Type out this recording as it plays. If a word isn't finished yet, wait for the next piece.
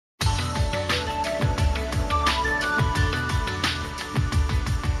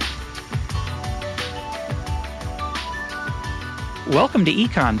Welcome to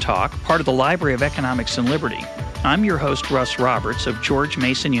EconTalk, part of the Library of Economics and Liberty. I'm your host, Russ Roberts of George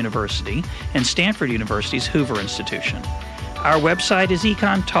Mason University and Stanford University's Hoover Institution. Our website is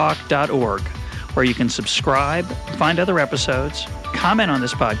econtalk.org, where you can subscribe, find other episodes, comment on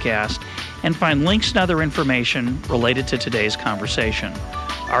this podcast, and find links and other information related to today's conversation.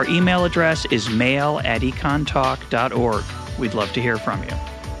 Our email address is mail@econtalk.org. We'd love to hear from you.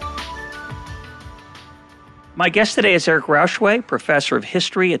 My guest today is Eric Rauchway, professor of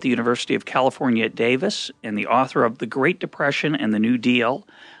history at the University of California at Davis and the author of The Great Depression and the New Deal,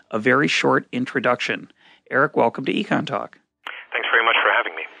 A Very Short Introduction. Eric, welcome to EconTalk. Thanks very much for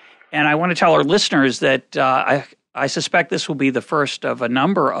having me. And I want to tell our listeners that I suspect this will be the first of a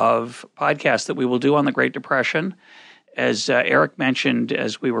number of podcasts that we will do on the Great Depression. As Eric mentioned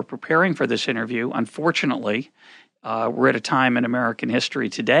as we were preparing for this interview, unfortunately, we're at a time in American history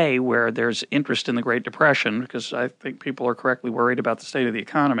today where there's interest in the Great Depression because I think people are correctly worried about the state of the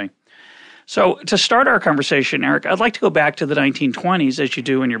economy. So to start our conversation, Eric, I'd like to go back to the 1920s, as you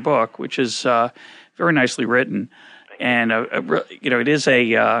do in your book, which is very nicely written. And, it is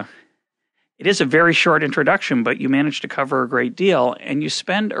a very short introduction, but you managed to cover a great deal. And you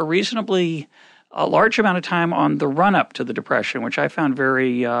spend a reasonably large amount of time on the run-up to the Depression, which I found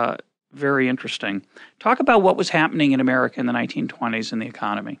very interesting. Talk about what was happening in America in the 1920s in the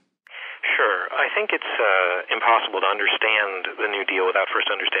economy. Sure. I think it's impossible to understand the New Deal without first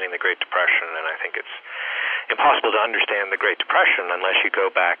understanding the Great Depression, and I think it's impossible to understand the Great Depression unless you go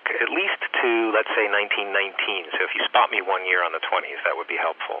back at least to, let's say, 1919. So if you spot me 1 year on the 20s, that would be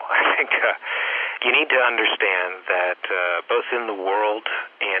helpful. I think you need to understand that both in the world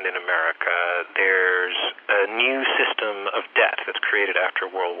and in America, there's a new system of debt that's created after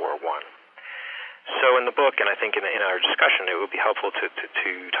World War I. So in the book, and I think in our discussion, it would be helpful to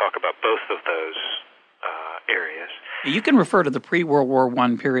talk about both of those areas. You can refer to the pre-World War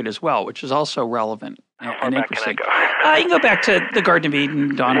I period as well, which is also relevant and interesting. Can I go? You can go back to the Garden of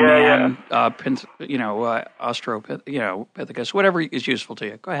Eden, Dawn of Man, Australopithecus, whatever is useful to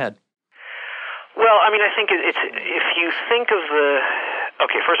you. Go ahead. Well, I mean, I think it's if you think of the.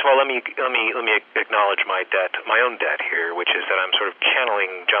 Okay, first of all, let me acknowledge my own debt here, which is that I'm sort of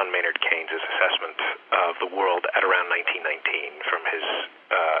channeling John Maynard Keynes' assessment of the world at around 1919 from his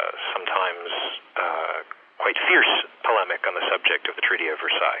sometimes quite fierce polemic on the subject of the Treaty of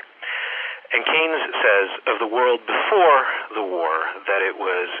Versailles. And Keynes says of the world before the war that it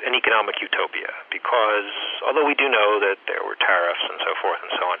was an economic utopia because, although we do know that there were tariffs and so forth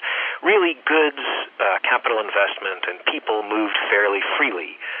and so on, really goods, capital investment, and people moved fairly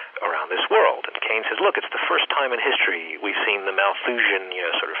freely around this world. And Keynes says, look, it's the first time in history we've seen the Malthusian,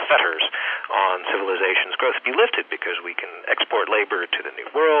 sort of fetters on civilization's growth be lifted because we can export labor to the New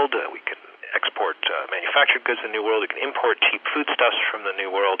World, we can export manufactured goods in the New World, we can import cheap foodstuffs from the New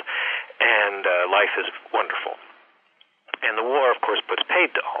World, and life is wonderful. And the war, of course, puts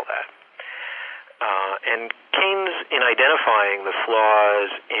paid to all that. And Keynes, in identifying the flaws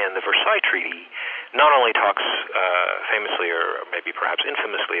in the Versailles Treaty, not only talks famously or maybe perhaps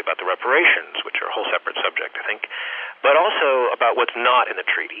infamously about the reparations, which are a whole separate subject, I think, but also about what's not in the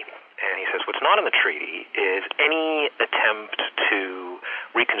treaty. And he says what's not in the treaty is any attempt to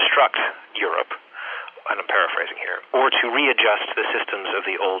reconstruct Europe, and I'm paraphrasing here, or to readjust the systems of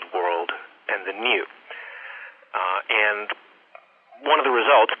the old world and the new. And one of the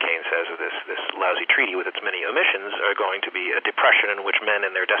results, Keynes says, of this lousy treaty with its many omissions are going to be a depression in which men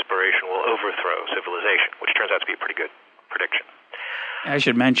in their desperation will overthrow civilization, which turns out to be a pretty good prediction. I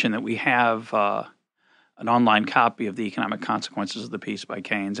should mention that we have an online copy of The Economic Consequences of the Peace by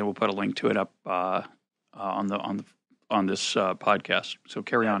Keynes, and we'll put a link to it up on this podcast. So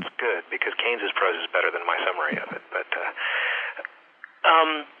carry on. That's good, because Keynes' prose is better than my summary of it. But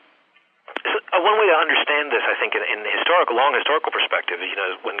one way to understand this, I think, in long historical perspective, is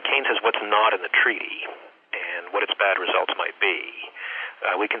when Keynes says what's not in the treaty and what its bad results might be,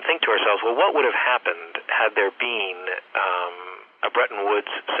 we can think to ourselves, well, what would have happened had there been a Bretton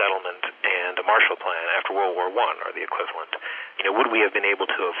Woods settlement and a Marshall Plan after World War I, or the equivalent? Would we have been able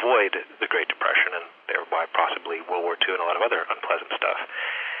to avoid the Great Depression and thereby possibly World War II and a lot of other unpleasant stuff?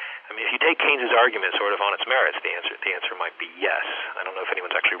 I mean, if you take Keynes' argument sort of on its merits, the answer might be yes. I don't know if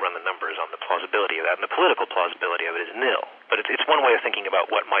anyone's actually run the numbers on the plausibility of that, and the political plausibility of it is nil. But it's one way of thinking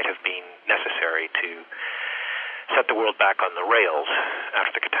about what might have been necessary to set the world back on the rails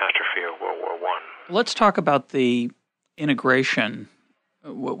after the catastrophe of World War I. Let's talk about the integration,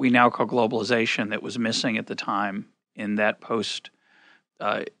 what we now call globalization, that was missing at the time in that post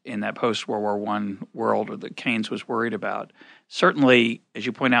World War I world, or that Keynes was worried about. Certainly, as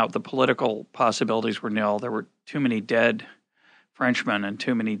you point out, the political possibilities were nil. There were too many dead Frenchmen and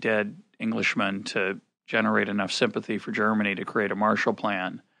too many dead Englishmen to generate enough sympathy for Germany to create a Marshall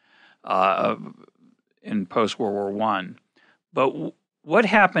Plan in post-World War I. But what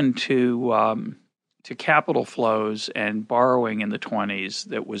happened to capital flows and borrowing in the 20s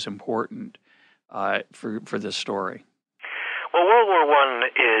that was important for this story? Well, World War I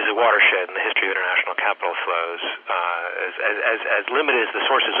is a watershed in the history of international capital flows. As limited as the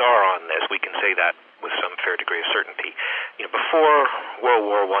sources are on this, we can say that with some fair degree of certainty. Before World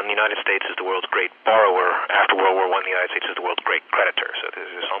War I, the United States is the world's great borrower. After World War I, the United States is the world's great creditor. So there's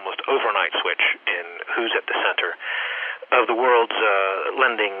this almost overnight switch in who's at the center of the world's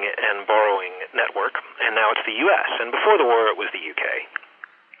lending and borrowing network, and now it's the U.S. And before the war, it was the U.K.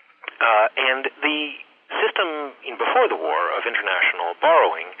 And the system before the war of international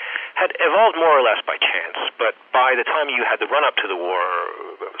borrowing had evolved more or less by chance, but by the time you had the run-up to the war,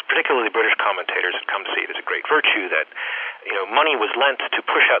 particularly British commentators had come to see it as a great virtue that money was lent to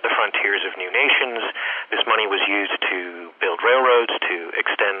push out the frontiers of new nations. This money was used to build railroads, to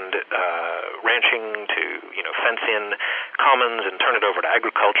extend ranching, to fence in commons and turn it over to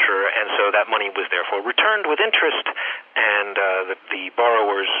agriculture, and so that money was therefore returned with interest, and the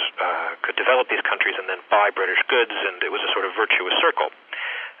borrowers could develop these countries and then buy British goods, and it was a sort of virtuous circle.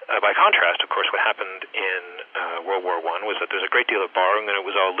 By contrast, of course, what happened in World War I was that there's a great deal of borrowing, and it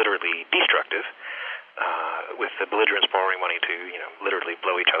was all literally destructive, with the belligerents borrowing money to, literally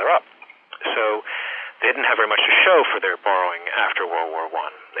blow each other up. So they didn't have very much to show for their borrowing after World War I.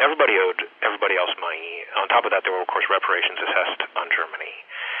 Everybody owed everybody else money. On top of that, there were, of course, reparations assessed on Germany.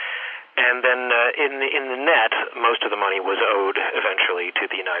 And then in the net, most of the money was owed eventually to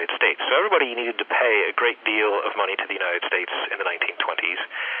the United States. So everybody needed to pay a great deal of money to the United States in the 1920s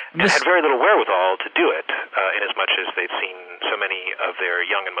and had very little wherewithal to do it, in as much as they'd seen so many of their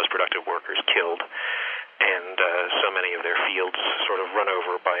young and most productive workers killed and so many of their fields sort of run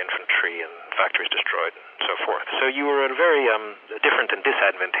over by infantry and factories destroyed and so forth. So you were in a very different and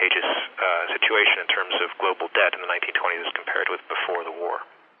disadvantageous situation in terms of global debt in the 1920s as compared with before the war.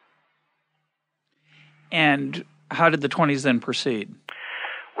 And how did the 20s then proceed?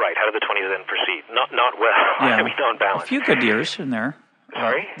 Right. How did the 20s then proceed? Not well. Yeah. I mean, on balance. A few good years in there.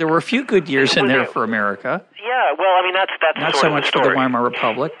 Sorry? There were a few good years in there for America. Yeah. Well, I mean, that's not sort so much of the for the story. Weimar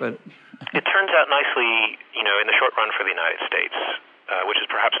Republic, but it turns out nicely, in the short run for the United States, which is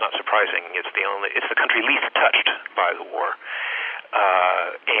perhaps not surprising. It's the country least touched by the war.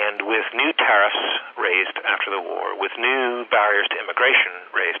 And with new tariffs raised after the war, with new barriers to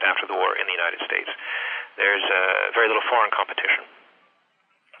immigration raised after the war in the United States, there's very little foreign competition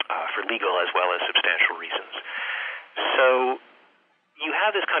for legal as well as substantial reasons. So you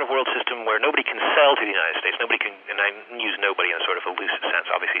have this kind of world system where nobody can sell to the United States. Nobody can, and I use nobody in a sort of elusive sense.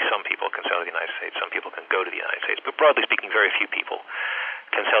 Obviously, some people can sell to the United States. Some people can go to the United States. But broadly speaking, very few people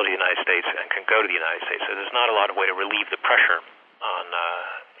can sell to the United States and can go to the United States. So there's not a lot of way to relieve the pressure on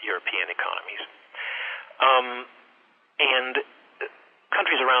European economies. And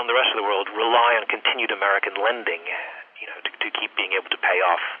countries around the rest of the world rely on continued American lending, to keep being able to pay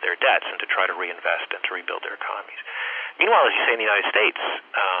off their debts and to try to reinvest and to rebuild their economies. Meanwhile, as you say, in the United States,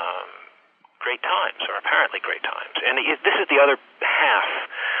 great times, or apparently great times. And this is the other half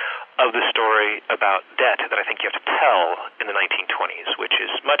of the story about debt that I think you have to tell in the 1920s, which is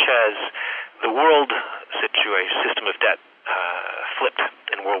much as the world system of debt flipped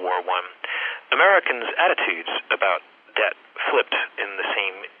in World War I, Americans' attitudes about debt flipped in the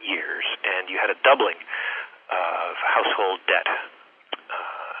same years, and you had a doubling of household debt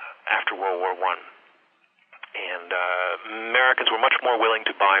after World War I. And Americans were much more willing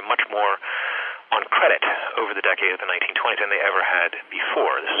to buy much more on credit over the decade of the 1920s than they ever had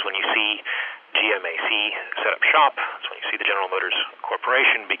before. This is when you see GMAC set up shop. It's when you see the General Motors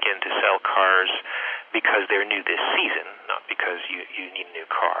Corporation begin to sell cars because they're new this season, not because you need a new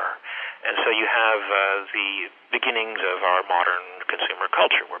car. And so you have the beginnings of our modern consumer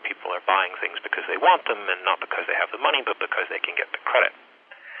culture, where people are buying things because they want them and not because they have the money, but because they can get the credit,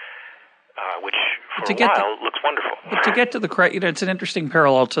 which for a while looks wonderful. But to get to the credit, it's an interesting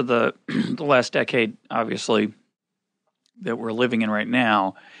parallel to the the last decade, obviously, that we're living in right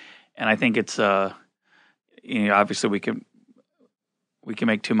now. And I think it's, obviously we can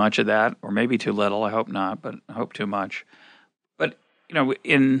make too much of that, or maybe too little. I hope not, but I hope too much. But,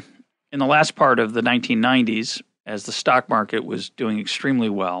 in the last part of the 1990s, as the stock market was doing extremely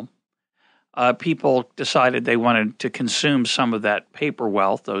well, people decided they wanted to consume some of that paper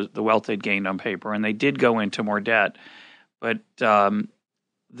wealth, the wealth they'd gained on paper, and they did go into more debt. But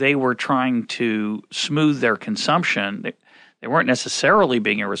they were trying to smooth their consumption. they weren't necessarily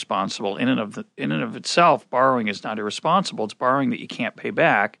being irresponsible. In and of itself, borrowing is not irresponsible. It's borrowing that you can't pay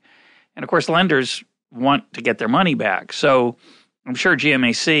back. And, of course, lenders want to get their money back. So I'm sure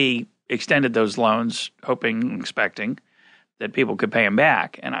GMAC extended those loans, hoping and expecting that people could pay them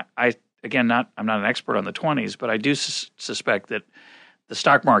back. And I again, I'm not an expert on the 20s, but I do suspect that the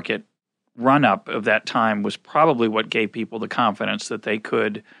stock market run-up of that time was probably what gave people the confidence that they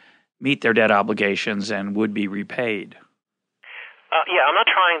could meet their debt obligations and would be repaid. Yeah, I'm not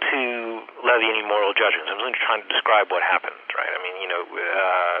trying to levy any moral judgments. I'm just trying to describe what happened, right? I mean,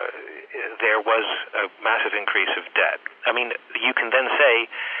 there was a massive increase of debt. I mean, you can then say,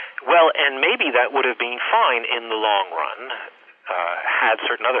 well, and maybe that would have been fine in the long run had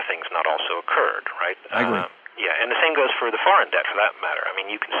certain other things not also occurred, right? I agree. Yeah, and the same goes for the foreign debt, for that matter. I mean,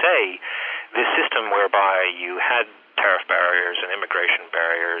 you can say this system whereby you had tariff barriers and immigration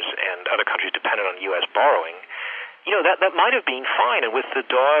barriers and other countries dependent on U.S. borrowing, that might have been fine. And with the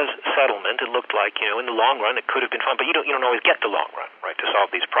Dawes settlement, it looked like, in the long run, it could have been fine. But you don't always get the long run, right, to solve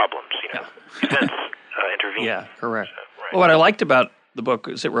these problems. Events intervene. Yeah, correct. So, right. Well, what I liked about the book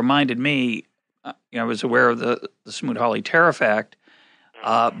is it reminded me, I was aware of the Smoot-Hawley Tariff Act,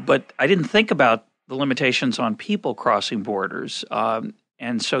 but I didn't think about the limitations on people crossing borders.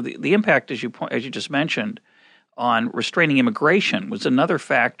 And so the impact, as you just mentioned, on restraining immigration was another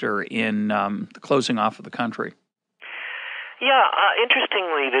factor in the closing off of the country. Yeah,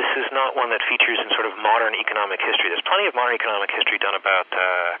 interestingly, this is not one that features in sort of modern economic history. There's plenty of modern economic history done about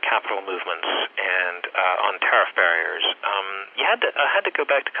capital movements and on tariff barriers. You had to go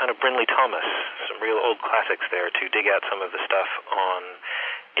back to kind of Brindley Thomas, some real old classics there, to dig out some of the stuff on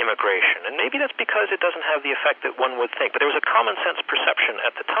immigration. And maybe that's because it doesn't have the effect that one would think. But there was a common sense perception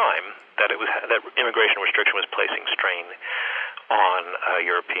at the time that that immigration restriction was placing strain on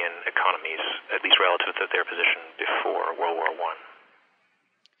European economies, at least relative to their position before World War I.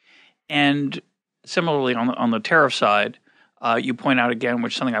 And similarly, on the tariff side, you point out again,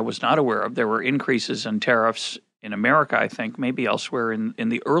 which is something I was not aware of, there were increases in tariffs in America, I think, maybe elsewhere in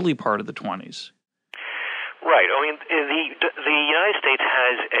the early part of the 20s. Right. I mean, the United States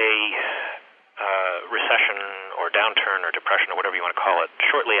has a recession or downturn or depression or whatever you want to call it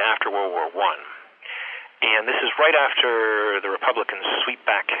shortly after World War I. And this is right after the Republicans sweep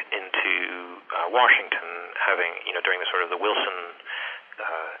back into Washington, having, during the sort of the Wilson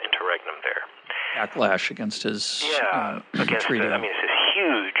interregnum there. Backlash against his treaty. It's this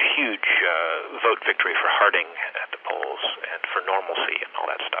huge vote victory for Harding at the polls and for normalcy and all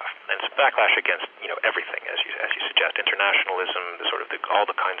that stuff. And it's backlash against, everything, as you suggest, internationalism, all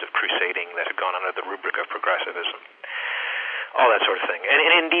the kinds of crusading that had gone under the rubric of progressivism. All that sort of thing. And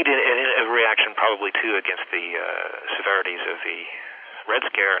indeed, a reaction probably, too, against the severities of the Red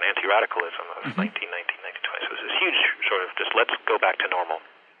Scare and anti-radicalism of 1919, 1920. So it was this huge sort of just let's go back to normal.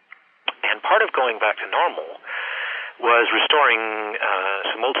 And part of going back to normal was restoring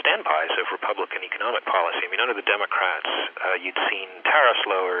some old standbys of Republican economic policy. I mean, under the Democrats, you'd seen tariffs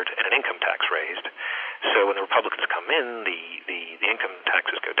lowered and an income tax raised. So when the Republicans come in, the income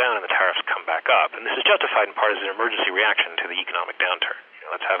taxes go down and the tariffs come back up. And this is justified in part as an emergency reaction to the economic downturn.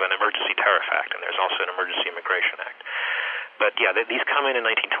 Let's have an emergency tariff act, and there's also an emergency immigration act. But yeah, these come in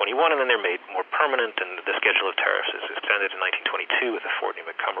 1921, and then they're made more permanent, and the schedule of tariffs is extended in 1922 with the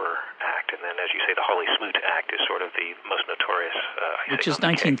Fortney-McCumber Act. And then, as you say, the Hawley-Smoot Act is sort of the most notorious. Which is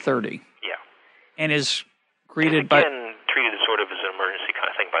 1930. Yeah. And is greeted treated sort of as an emergency kind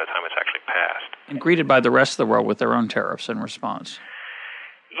of thing by the time it's actually passed. And greeted by the rest of the world with their own tariffs in response.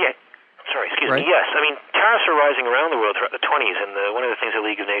 Yeah. Excuse me. Yes. I mean, tariffs are rising around the world throughout the 20s, and one of the things the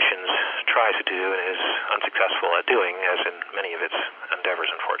League of Nations tries to do and is unsuccessful at doing, as in many of its endeavors,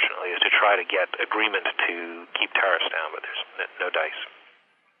 unfortunately, is to try to get agreement to keep tariffs down, but there's no dice.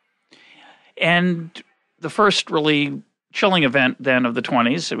 And the first really chilling event then of the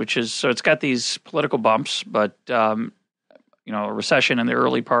 20s, which is, so it's got these political bumps, but, a recession in the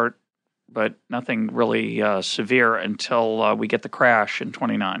early part, but nothing really severe until we get the crash in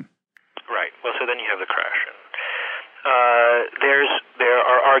 29. Right. Well, so then you have the crash. There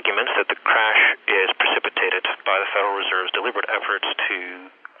are arguments that the crash is precipitated by the Federal Reserve's deliberate efforts to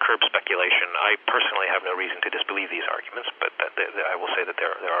curb speculation. I personally have no reason to disbelieve these arguments, but I will say that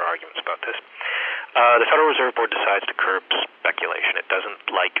there are arguments about this. The Federal Reserve Board decides to curb speculation. It doesn't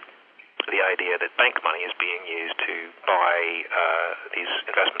like the idea that bank money is being used to buy these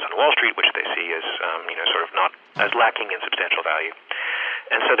investments on Wall Street, which they see as sort of not as lacking in substantial value,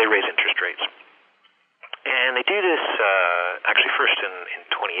 and so they raise interest rates. And they do this actually first in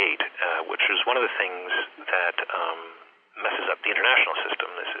 28, which is one of the things that messes up the international system.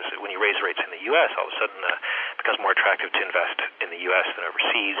 This is when you raise rates in the U.S., all of a sudden becomes more attractive to invest in the U.S. than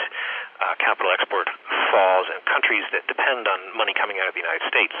overseas. Capital export falls, and countries that depend on money coming out of the United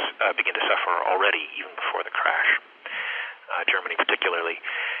States begin to suffer already, even before the crash. Germany particularly.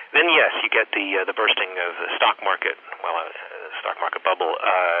 Then yes, you get the bursting of the stock market, the stock market bubble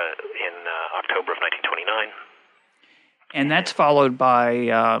in October of 1929. And that's followed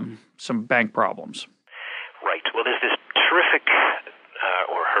by some bank problems. Right. Well, there's this terrific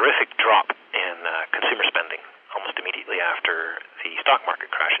or horrific drop in consumer spending almost immediately after the stock market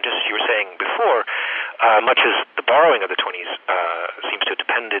crash. And just as you were saying before, much as the borrowing of the 20s seems to have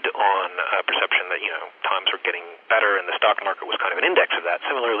depended on a perception that, times were getting better and the stock market was kind of an index of that.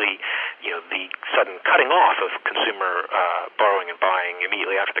 Similarly, the sudden cutting off of consumer borrowing and buying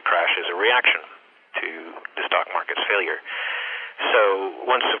immediately after the crash is a reaction to the stock market's failure. So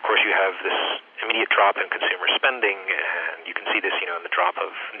once, of course, you have this immediate drop in consumer spending, and you can see this, in the drop of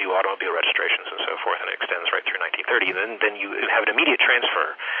new automobile registrations and so forth, and it extends right through 1930, then you have an immediate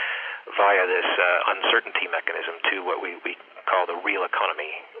transfer via this uncertainty mechanism to what we call the real economy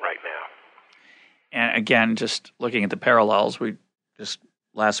right now. And again, just looking at the parallels, we just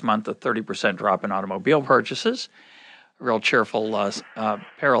last month a 30% drop in automobile purchases, a real cheerful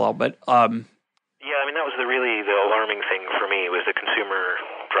parallel, but that was the alarming thing for me was the consumer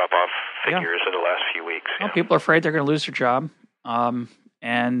drop-off figures of the last few weeks. Well, people are afraid they're going to lose their job,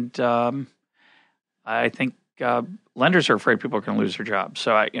 and I think lenders are afraid people are going to lose their jobs.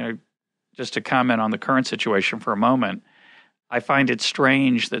 So, just to comment on the current situation for a moment, I find it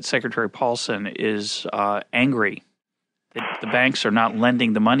strange that Secretary Paulson is angry that the banks are not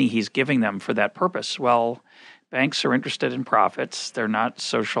lending the money he's giving them for that purpose. Well, banks are interested in profits. They're not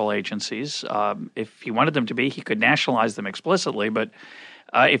social agencies. If he wanted them to be, he could nationalize them explicitly. But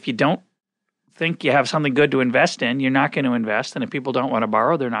if you don't think you have something good to invest in, you're not going to invest. And if people don't want to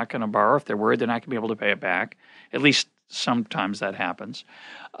borrow, they're not going to borrow. If they're worried, they're not going to be able to pay it back. At least sometimes that happens.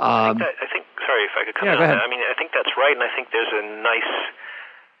 I think, sorry if I could comment on that. I think that's right, and I think there's a nice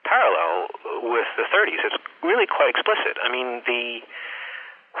parallel with the 30s. It's really quite explicit. The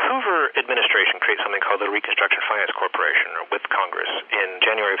Hoover administration creates something called the Reconstruction Finance Corporation with Congress in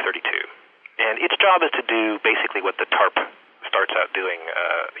January of 32. And its job is to do basically what the TARP starts out doing,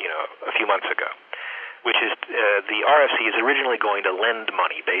 a few months ago, which is the RFC is originally going to lend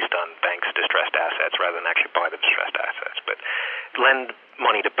money based on banks' distressed assets rather than actually buy the distressed assets, but lend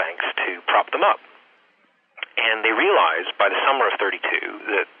money to banks to prop them up. And they realize by the summer of 32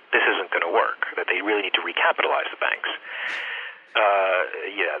 that this isn't going to work, that they really need to recapitalize the banks.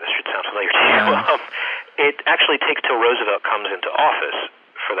 This should sound familiar to you. It actually takes till Roosevelt comes into office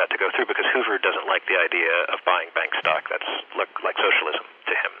for that to go through because Hoover doesn't like the idea of buying bank stock. That's like socialism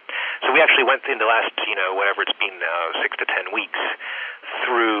to him. So we actually went in the last, whatever it's been now, 6 to 10 weeks,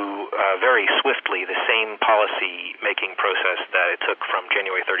 through very swiftly the same policy-making process that it took from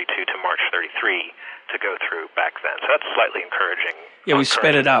January 32 to March 33 to go through back then. So that's slightly encouraging. Yeah, we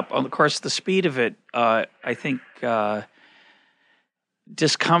sped it up. Of course, the speed of it, I think,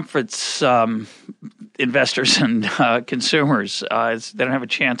 discomforts investors and consumers. They don't have a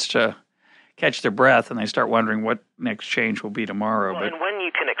chance to catch their breath, and they start wondering what next change will be tomorrow. Well, and when you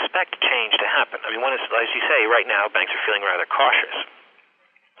can expect change to happen. One is, as you say, right now banks are feeling rather cautious.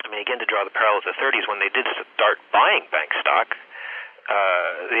 Again, to draw the parallel to the 30s, when they did start buying bank stock,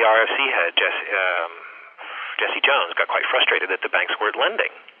 the RFC head, Jesse Jones, got quite frustrated that the banks weren't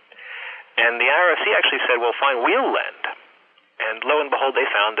lending. And the RFC actually said, well, fine, we'll lend. And lo and behold, they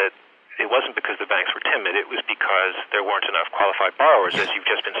found that it wasn't because the banks were timid, it was because there weren't enough qualified borrowers, as you've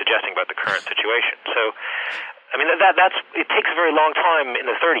just been suggesting about the current situation. So, it takes a very long time in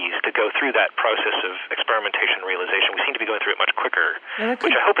the 30s to go through that process of experimentation and realization. We seem to be going through it much quicker,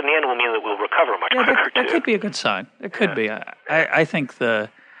 which I hope in the end will mean that we'll recover much quicker, too. That could be a good sign. It could be. I think the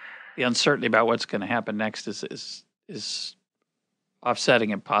uncertainty about what's going to happen next is offsetting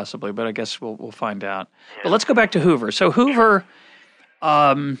it possibly, but I guess we'll find out. Yeah. But let's go back to Hoover. So Hoover,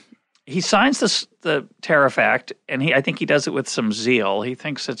 he signs the Tariff Act, and I think he does it with some zeal. He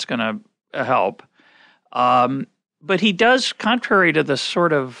thinks it's going to help. But he does, contrary to the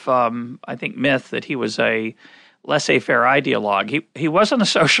sort of, I think, myth that he was a laissez-faire ideologue. He wasn't a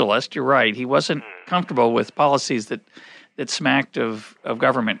socialist, you're right. He wasn't comfortable with policies that smacked of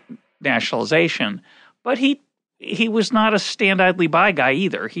government nationalization. But he was not a stand idly by guy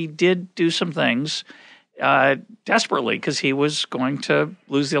either. He did do some things desperately because he was going to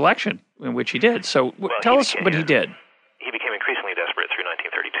lose the election, in which he did. So tell us what he did. He became increasingly desperate through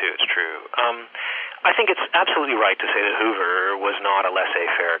 1932, it's true. I think it's absolutely right to say that Hoover was not a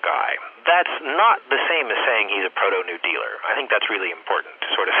laissez-faire guy. That's not the same as saying he's a proto-New Dealer. I think that's really important to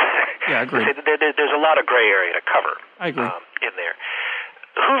sort of Yeah, I agree. There's a lot of gray area to cover. I agree. In there.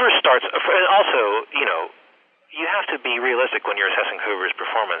 Hoover starts, and also, you have to be realistic when you're assessing Hoover's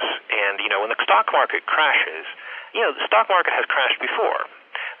performance. And, when the stock market crashes, the stock market has crashed before.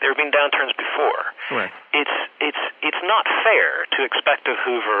 There have been downturns before. Correct. It's not fair to expect of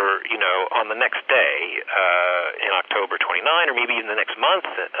Hoover, on the next day in October 29, or maybe even the next month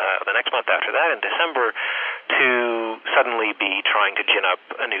after that in December, to suddenly be trying to gin up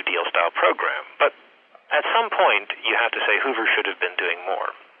a New Deal style program. But at some point, you have to say Hoover should have been doing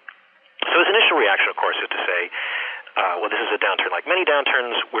more. So his initial reaction, of course, is to say, well, this is a downturn like many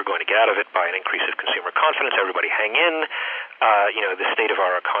downturns. We're going to get out of it by an increase of consumer confidence. Everybody hang in. The state of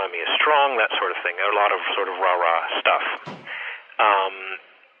our economy is strong, that sort of thing. A lot of sort of rah-rah stuff.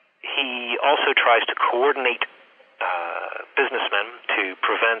 He also tries to coordinate businessmen to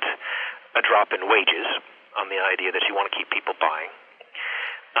prevent a drop in wages on the idea that you want to keep people buying.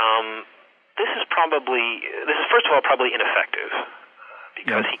 This is first of all probably ineffective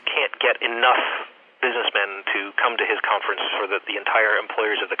because he can't get enough businessmen to come to his conference so that the entire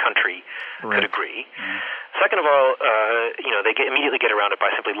employers of the country could agree. Second of all, they immediately get around it by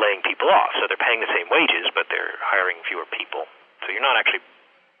simply laying people off. So they're paying the same wages, but they're hiring fewer people. So you're not actually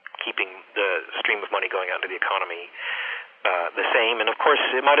keeping the stream of money going out into the economy the same. And of course,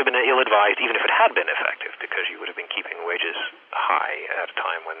 it might have been ill-advised even if it had been effective, because you would have been keeping wages high at a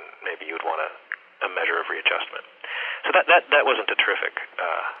time when maybe you would want a measure of readjustment. So that wasn't a terrific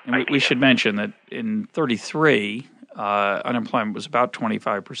idea. We should mention that in 33, unemployment was about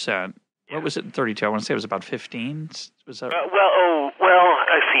 25%. Yeah. What was it in 32? I want to say it was about 15. Was that?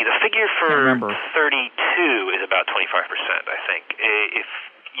 I see. The figure for 32 is about 25%, I think.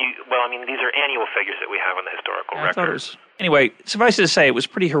 These are annual figures that we have on the historical record. I thought it was. Anyway, suffice it to say, it was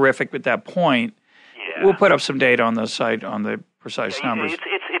pretty horrific at that point. Yeah. We'll put up some data on the site on the precise numbers.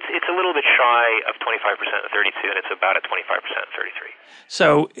 It's a little bit shy of 25% at 32, and it's about at 25% at 33.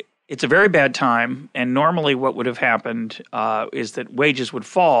 So it's a very bad time, and normally what would have happened is that wages would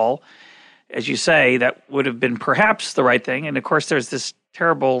fall. As you say, that would have been perhaps the right thing. And, of course, there's this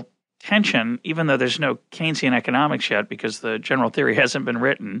terrible tension, even though there's no Keynesian economics yet because the general theory hasn't been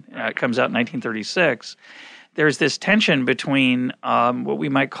written. It comes out in 1936. There's this tension between what we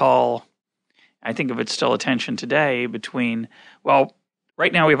might call, I think of it still a tension today, between, well,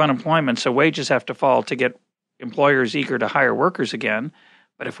 right now we have unemployment, so wages have to fall to get employers eager to hire workers again.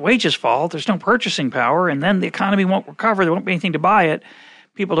 But if wages fall, there's no purchasing power, and then the economy won't recover. There won't be anything to buy it,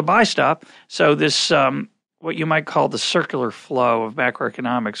 people to buy stuff. So this, what you might call the circular flow of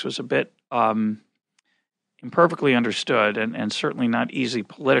macroeconomics was a bit imperfectly understood and certainly not easy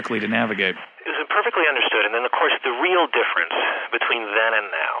politically to navigate. It was imperfectly understood, and then, of course, the real difference between then and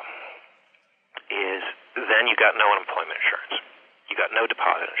now is then you got no unemployment insurance. You got no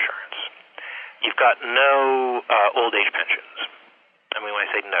deposit insurance. You've got no old age pensions. I mean, when I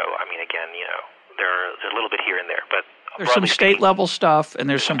say no, I mean, again, there's a little bit here and there, but there's some state-level stuff and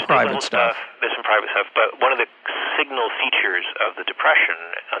there's some private stuff. There's some private stuff, but one of the signal features of the Depression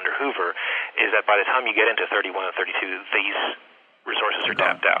under Hoover is that by the time you get into 31 and 32, these resources are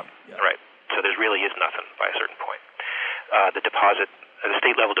tapped out. Yeah. Right. So there really is nothing by a certain point. The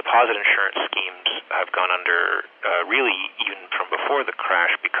state-level deposit insurance schemes have gone under really even from before the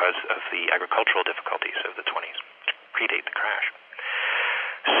crash because of the agricultural difficulties of the 20s, predate the crash.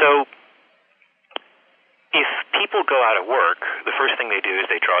 So if people go out of work, the first thing they do is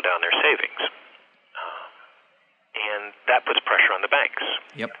they draw down their savings. And that puts pressure on the banks.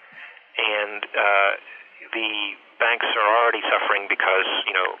 Yep. And the banks are already suffering because,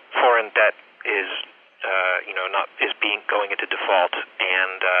 foreign debt is going into default,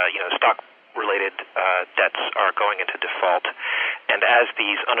 and stock-related debts are going into default. And as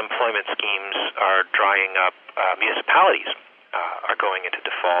these unemployment schemes are drying up, municipalities are going into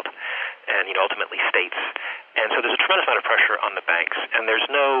default, and ultimately states. And so there's a tremendous amount of pressure on the banks, and there's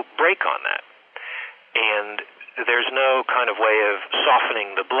no break on that. And there's no kind of way of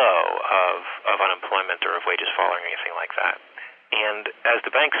softening the blow of unemployment or of wages falling or anything like that. And as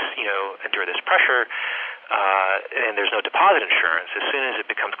the banks, endure this pressure, and there's no deposit insurance, as soon as it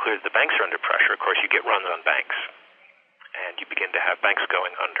becomes clear that the banks are under pressure, of course, you get runs on banks, and you begin to have banks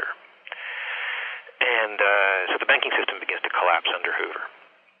going under. And so the banking system begins to collapse under Hoover.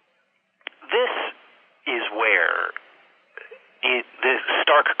 This is where the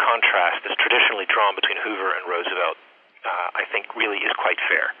stark contrast that's traditionally drawn between Hoover and Roosevelt, I think, really is quite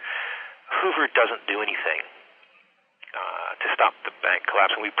fair. Hoover doesn't do anything to stop the bank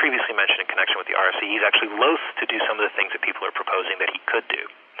collapse. And we previously mentioned in connection with the RFC, he's actually loath to do some of the things that people are proposing that he could do,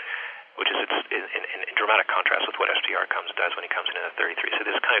 which is in dramatic contrast with what FDR does when he comes in at 33. So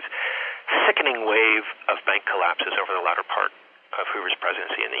this kind of sickening wave of bank collapses over the latter part of Hoover's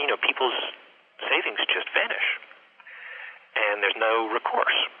presidency, and people's savings just vanish, and there's no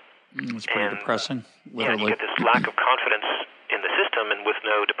recourse. It's pretty depressing, literally. You get this lack of confidence in the system, and with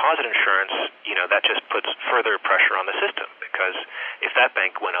no deposit insurance, that just puts further pressure on the system, because if that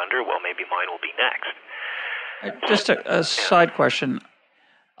bank went under, well, maybe mine will be next. Just a side question.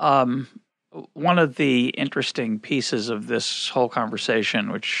 One of the interesting pieces of this whole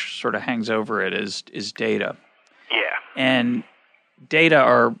conversation, which sort of hangs over it, is data. Yeah. And data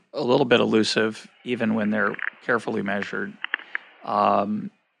are a little bit elusive, even when they're carefully measured. And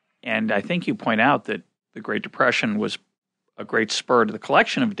I think you point out that the Great Depression was a great spur to the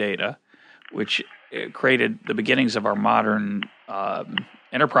collection of data, which created the beginnings of our modern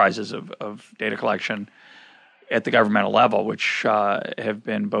enterprises of data collection at the governmental level, which have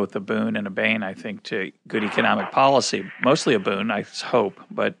been both a boon and a bane, I think, to good economic policy. Mostly a boon, I hope,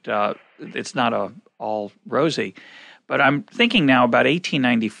 but it's not all rosy. But I'm thinking now about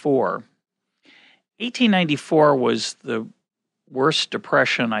 1894. 1894 was the worst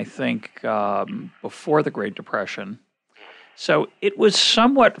depression, I think, before the Great Depression. So it was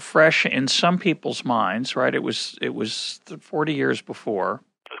somewhat fresh in some people's minds, right? It was 40 years before.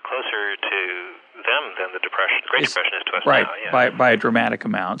 It was closer to them than the Depression. The Great Depression is to us right, now, yeah. by a dramatic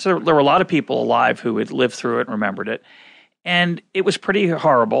amount. So there were a lot of people alive who had lived through it and remembered it. And it was pretty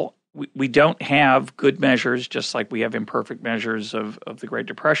horrible. We don't have good measures, just like we have imperfect measures of the Great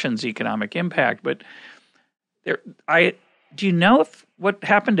Depression's economic impact. But do you know what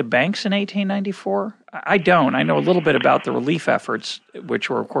happened to banks in 1894? I don't. I know a little bit about the relief efforts, which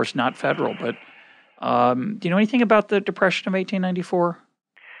were, of course, not federal. But do you know anything about the Depression of 1894?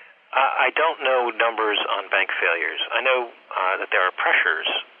 I don't know numbers on bank failures. I know that there are pressures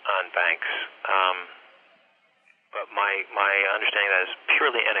on banks, but my understanding of that is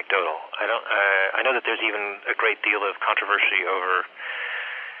purely anecdotal. I know that there's even a great deal of controversy over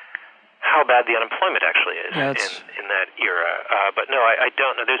how bad the unemployment actually is in that era. But no, I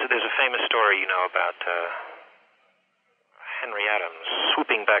don't know. There's a famous story, about Henry Adams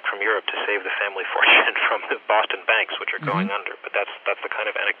swooping back from Europe to save the family fortune from the Boston banks, which are going under. But that's the kind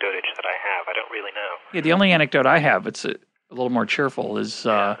of anecdotage that I have. I don't really know. Yeah, the only anecdote I have, it's a little more cheerful, is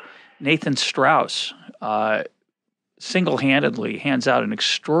Nathan Strauss single-handedly hands out an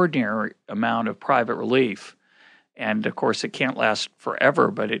extraordinary amount of private relief. And, of course, it can't last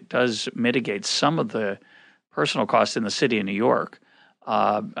forever, but it does mitigate some of the personal costs in the city of New York.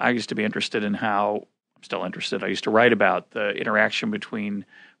 I used to be interested in I'm still interested. I used to write about the interaction between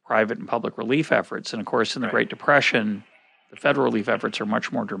private and public relief efforts. And, of course, in the Great Depression, the federal relief efforts are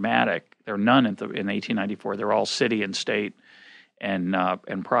much more dramatic. There are none in 1894. They're all city and state and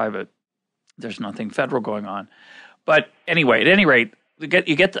private. There's nothing federal going on. But anyway, at any rate,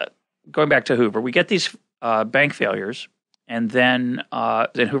 going back to Hoover, we get these bank failures, and then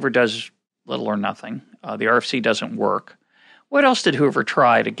Hoover does little or nothing. The RFC doesn't work. What else did Hoover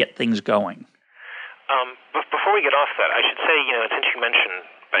try to get things going? Before we get off that, I should say, since you mentioned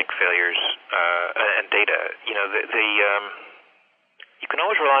bank failures and data, you can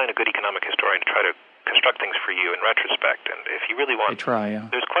always rely on a good economic historian to try to construct things for you in retrospect. And if you really want,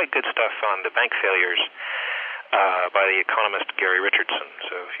 there's quite good stuff on the bank failures by the economist Gary Richardson.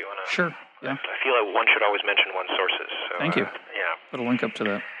 So if you want to, sure, yeah. I feel like one should always mention one's sources. So, thank you. Yeah, put a link up to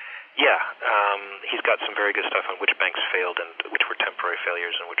that. Yeah, he's got some very good stuff on which banks failed and which were temporary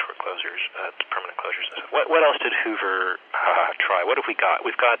failures and which were closures, permanent closures and stuff. What else did Hoover try? What have we got?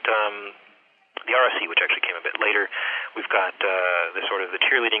 We've got the RSC, which actually came a bit later. We've got the sort of the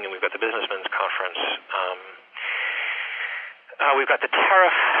cheerleading, and we've got the businessmen's conference. We've got the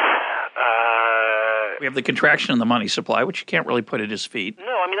tariff. We have the contraction in the money supply, which you can't really put at his feet.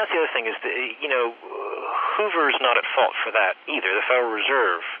 No, I mean, that's the other thing is, Hoover's not at fault for that either. The Federal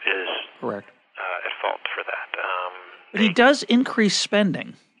Reserve is correct at fault for that. But he does increase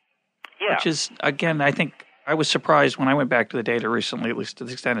spending, which is, again, I think I was surprised when I went back to the data recently, at least to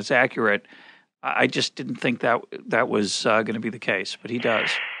the extent it's accurate. I just didn't think that was going to be the case, but he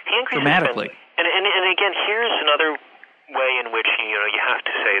does. He increases dramatically. Spending. And again, here's another way in which you have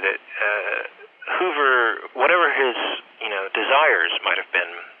to say that Hoover, whatever his desires might have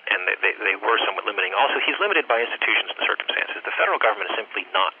been, and they were somewhat limiting. Also, he's limited by institutions and circumstances. The federal government is simply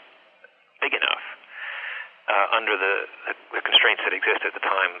not big enough under the constraints that exist at the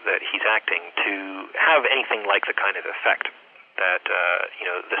time that he's acting to have anything like the kind of effect that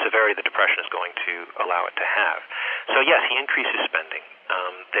the severity of the Depression is going to allow it to have. So yes, he increases spending.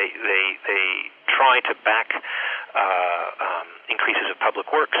 They try to back increases of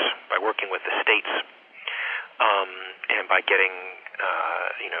public works by working with the states and by getting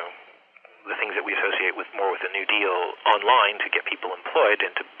the things that we associate with the New Deal online to get people employed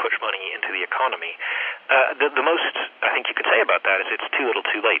and to push money into the economy. The most I think you could say about that is it's too little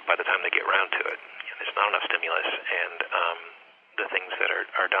too late by the time they get around to it. There's not enough stimulus, and the things that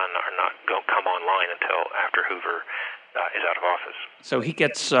are done are not going to come online until after Hoover is out of office. So he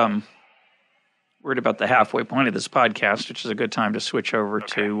gets worried about the halfway point of this podcast, which is a good time to switch over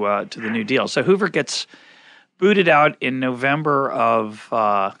to the New Deal. So Hoover gets booted out in November of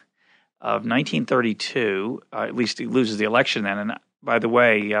 1932. At least he loses the election then. And by the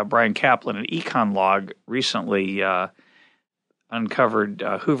way, Brian Kaplan, an EconLog, recently uncovered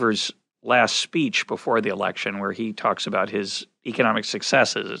Hoover's last speech before the election, where he talks about his economic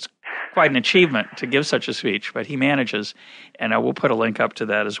successes. It's quite an achievement to give such a speech, but he manages, and we'll put a link up to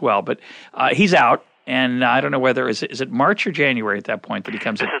that as well. But he's out, and I don't know whether is it March or January at that point that he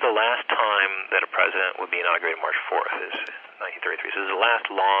comes in. This is the last time that a president would be inaugurated. March 4th is 1933. So this is the last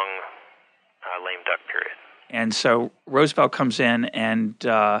long lame duck period. And so Roosevelt comes in, and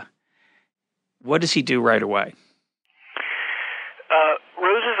what does he do right away?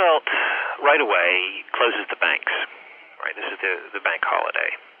 Roosevelt right away closes the banks. Right, this is the bank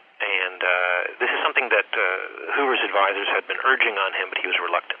holiday, and this is something that Hoover's advisors had been urging on him, but he was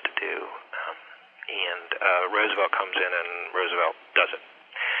reluctant to do. And Roosevelt comes in, and Roosevelt does it.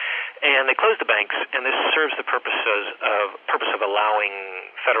 And they close the banks, and this serves the purpose of allowing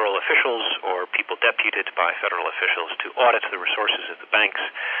federal officials or people deputed by federal officials to audit the resources of the banks,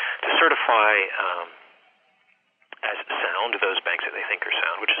 to certify as sound those banks that they think are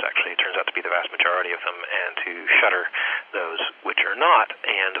sound, which is actually, it turns out to be the vast majority of them, and to shutter those which are not.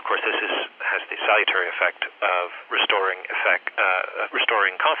 And of course, this has the salutary effect of restoring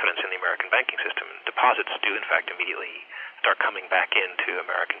confidence in the American banking system. Deposits do, in fact, immediately start coming back into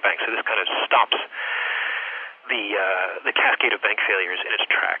American banks. So this kind of stops the cascade of bank failures in its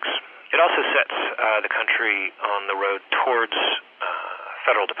tracks. It also sets the country on the road towards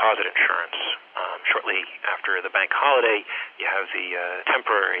federal deposit insurance. Shortly after the bank holiday, you have the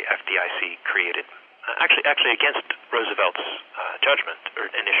temporary FDIC created, actually against Roosevelt's judgment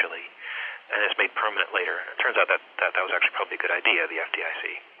initially, and it's made permanent later. It turns out that was actually probably a good idea, the FDIC.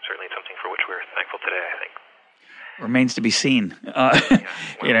 Certainly something for which we're thankful today, I think. Remains to be seen.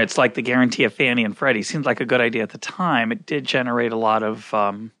 It's like the guarantee of Fannie and Freddie. Seemed like a good idea at the time. It did generate a lot of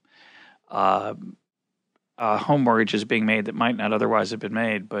home mortgages being made that might not otherwise have been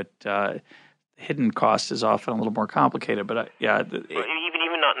made, but hidden cost is often a little more complicated. But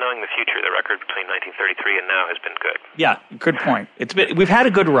even not knowing the future, the record between 1933 and now has been good. Yeah, good point. We've had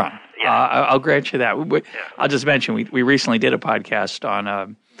a good run. Yeah. I'll grant you that. I'll just mention we recently did a podcast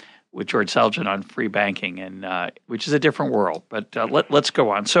on with George Selgin on free banking, and which is a different world. But let's go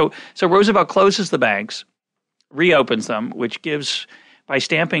on. So Roosevelt closes the banks, reopens them, which gives, by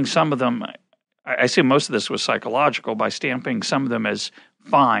stamping some of them, I assume most of this was psychological, by stamping some of them as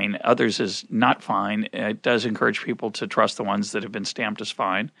fine, others as not fine. It does encourage people to trust the ones that have been stamped as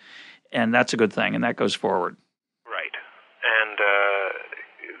fine, and that's a good thing, and that goes forward. Right. And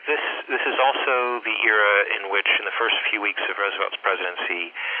this is also the era in which, in the first few weeks of Roosevelt's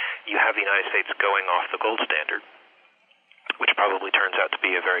presidency, you have the United States going off the gold standard, which probably turns out to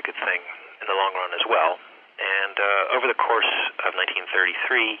be a very good thing in the long run as well. And over the course of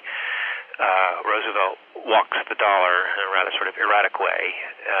 1933, Roosevelt walks the dollar in a rather sort of erratic way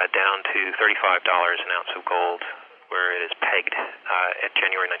down to $35 an ounce of gold, where it is pegged at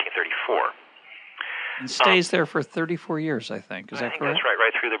January 1934. And stays there for 34 years, I think. Is that correct? That's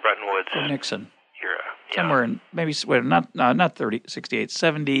right through the Bretton Woods Nixon era. Somewhere in maybe not 30, 68,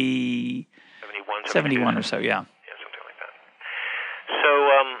 70, 71 or so, yeah. Yeah, something like that. So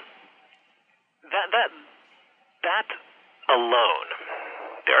that alone,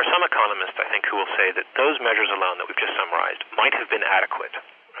 there are some economists, I think, who will say that those measures alone that we've just summarized might have been adequate,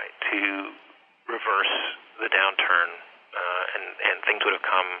 right, to reverse the downturn, and things would have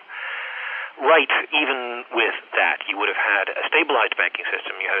come right even with that. You would have had a stabilized banking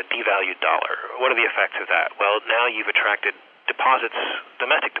system. You had a devalued dollar. What are the effects of that? Well, now you've attracted deposits,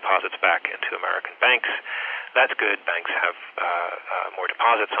 domestic deposits, back into American banks. That's good. Banks have more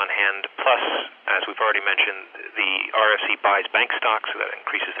deposits on hand. Plus, as we've already mentioned, the RFC buys bank stocks, so that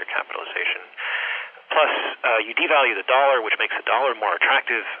increases their capitalization. Plus, you devalue the dollar, which makes the dollar more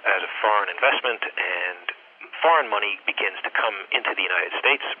attractive as a foreign investment, and foreign money begins to come into the United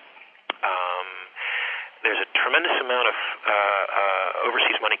States. There's a tremendous amount of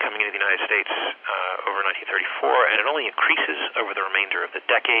overseas money coming into the United States over 1934, and it only increases over the remainder of the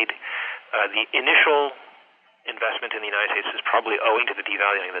decade. The initial investment in the United States is probably owing to the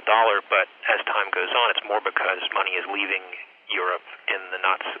devaluing of the dollar, but as time goes on, it's more because money is leaving Europe in the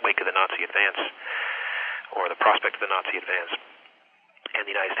wake of the Nazi advance, or the prospect of the Nazi advance. And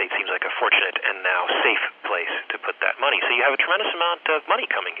the United States seems like a fortunate and now safe place to put that money. So you have a tremendous amount of money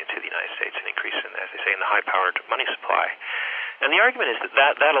coming into the United States, an increase in, as they say, in the high-powered money supply. And the argument is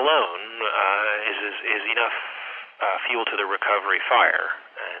that alone is enough fuel to the recovery fire,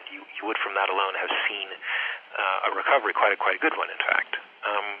 and you would from that alone have seen a recovery, quite a good one, in fact.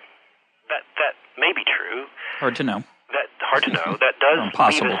 That may be true. Hard to know. Hard to know. That does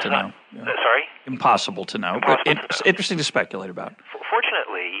impossible to know. Yeah. Sorry? Impossible to know, but it's interesting to speculate about.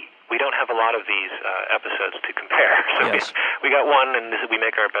 Fortunately, we don't have a lot of these episodes to compare. So yes. we got one, and we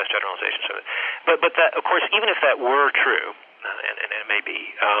make our best generalizations of it. But that, of course, even if that were true, and it may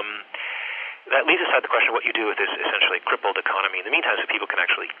be, that leaves aside the question of what you do with this essentially crippled economy in the meantime, so people can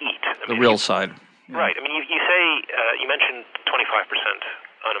actually eat. The real side. Yeah. Right. I mean, you say you mentioned 25%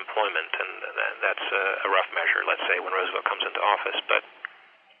 unemployment, and that's a rough measure, let's say, when Roosevelt comes into office. But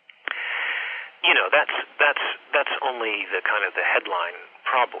that's only the kind of the headline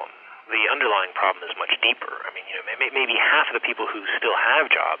problem. The underlying problem is much deeper. I mean, maybe half of the people who still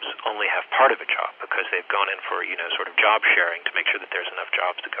have jobs only have part of a job because they've gone in for sort of job sharing to make sure that there's enough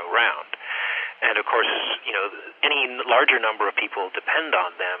jobs to go around. And of course, any larger number of people depend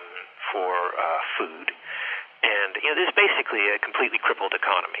on them for food. And this is basically a completely crippled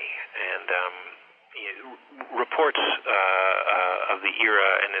economy. And reports of the era,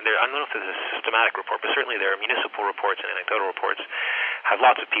 and I don't know if there's a systematic report, but certainly there are municipal reports and anecdotal reports, have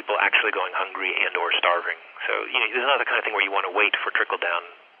lots of people actually going hungry and or starving. So this is not the kind of thing where you want to wait for trickle-down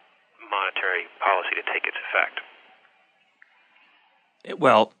monetary policy to take its effect.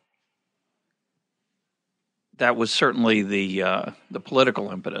 Well, that was certainly the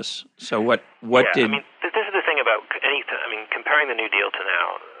political impetus. So what did? I mean, this is the thing about comparing the New Deal to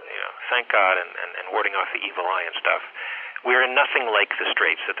now. Thank God, and warding off the evil eye and stuff. We're in nothing like the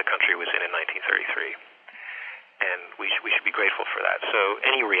straits that the country was in 1933, and we should be grateful for that. So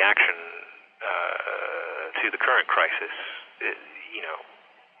any reaction to the current crisis,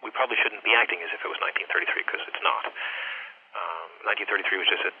 we probably shouldn't be acting as if it was 1933 because it's not. 1933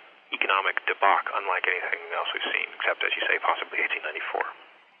 was just an economic debacle unlike anything else we've seen, except, as you say, possibly 1894.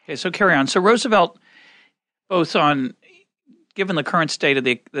 Okay, so carry on. So Roosevelt, both on given the current state of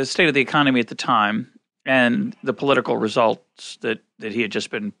the state of the economy at the time and the political results that he had just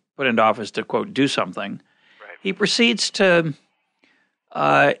been put into office to, quote, do something, right, he proceeds to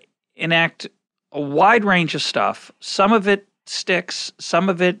enact a wide range of stuff. Some of it sticks, some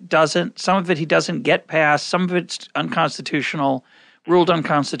of it doesn't, some of it he doesn't get past, some of it's unconstitutional, ruled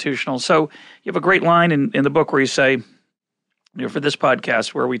unconstitutional. So you have a great line in the book where you say, for this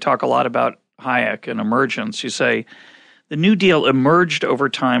podcast where we talk a lot about Hayek and emergence, you say, the New Deal emerged over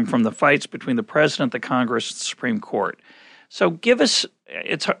time from the fights between the President, the Congress, and the Supreme Court. So give us,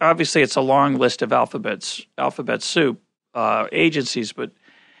 it's a long list of alphabet soup agencies, but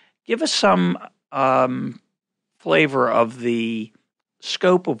give us some flavor of the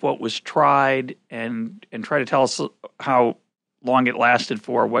scope of what was tried and try to tell us how long it lasted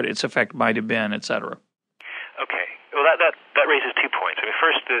for, what its effect might have been, et cetera. Okay. Well, that raises 2 points. I mean,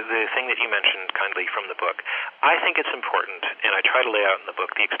 first, the thing that you mentioned kindly from the book. I think it's important, and I try to lay out in the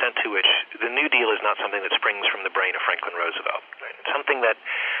book the extent to which the New Deal is not something that springs from the brain of Franklin Roosevelt. Right? It's something that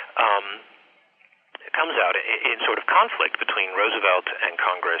comes out in sort of conflict between Roosevelt and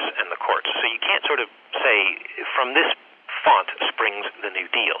Congress and the courts. So you can't sort of say from this font springs the New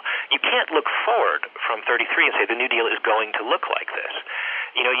Deal. You can't look forward from 33 and say the New Deal is going to look like this.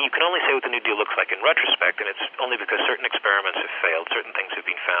 You can only say what the New Deal looks like in retrospect, and it's only because certain experiments have failed, certain things have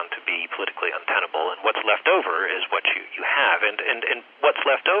been found to be politically untenable, and what's left over is what you have. And what's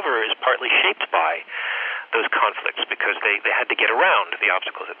left over is partly shaped by those conflicts because they had to get around the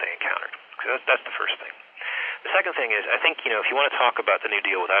obstacles that they encountered. So that's the first thing. The second thing is, I think, if you want to talk about the New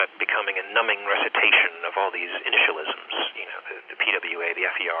Deal without it becoming a numbing recitation of all these initialisms, the PWA, the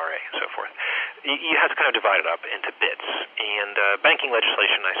FERA, and so forth, you have to kind of divide it up into bits. And banking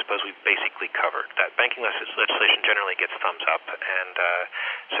legislation, I suppose we've basically covered. That banking legislation generally gets thumbs up, and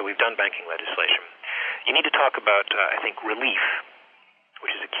so we've done banking legislation. You need to talk about, I think, relief,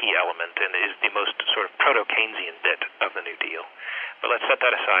 which is a key element and is the most sort of proto-Keynesian bit of the New Deal. But let's set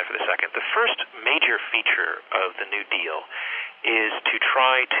that aside for the second. The first major feature of the New Deal is to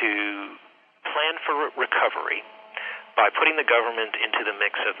try to plan for recovery by putting the government into the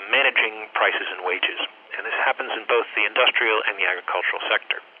mix of managing prices and wages. And this happens in both the industrial and the agricultural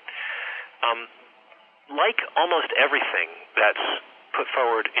sector. Like almost everything that's put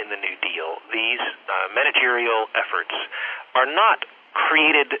forward in the New Deal, these managerial efforts are not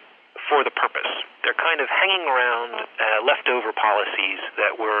created for the purpose. They're kind of hanging around leftover policies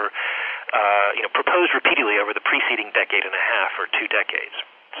that were proposed repeatedly over the preceding decade and a half or 2 decades.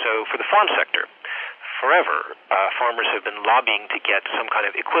 So for the farm sector, forever, farmers have been lobbying to get some kind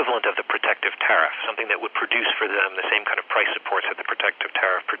of equivalent of the protective tariff, something that would produce for them the same kind of price supports that the protective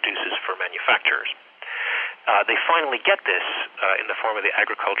tariff produces for manufacturers. They finally get this in the form of the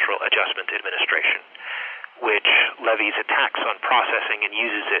Agricultural Adjustment Administration, which levies a tax on processing and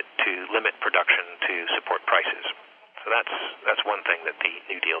uses it to limit production to support prices. So that's one thing that the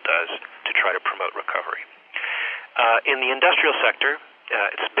New Deal does to try to promote recovery. In the industrial sector,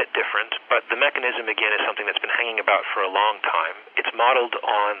 it's a bit different, but the mechanism, again, is something that's been hanging about for a long time. It's modeled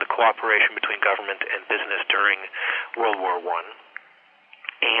on the cooperation between government and business during World War I.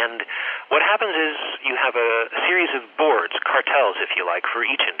 And what happens is you have a series of boards, cartels, if you like, for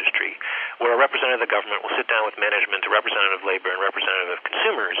each industry, where a representative of the government will sit down with management, a representative of labor, and a representative of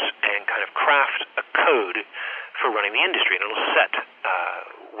consumers, and kind of craft a code for running the industry. And it'll set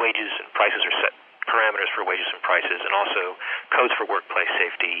wages and prices, or set parameters for wages and prices, and also codes for workplace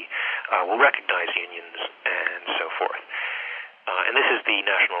safety, will recognize unions, and so forth. And this is the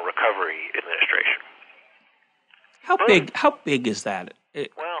National Recovery Administration. How big is that?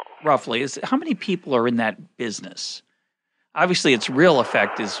 Roughly, how many people are in that business? Obviously, its real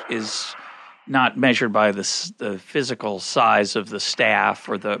effect is not measured by the physical size of the staff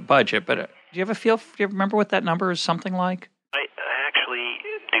or the budget. But do you have a feel? Do you remember what that number is something like? I actually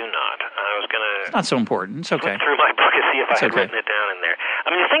do not. I was going to. It's not so important. It's okay. Look through my book and see if I had written it down in there.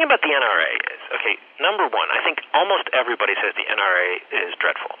 I mean, the thing about the NRA is, okay, number one, I think almost everybody says the NRA is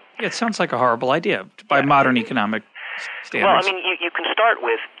dreadful. Yeah, it sounds like a horrible idea by modern economic standards. Well, I mean, you can start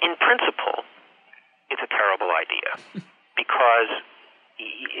with, in principle, it's a terrible idea because,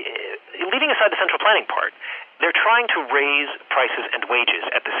 leaving aside the central planning part, they're trying to raise prices and wages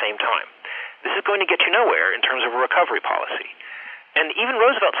at the same time. This is going to get you nowhere in terms of a recovery policy. And even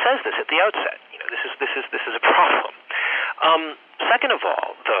Roosevelt says this at the outset. This is a problem. Second of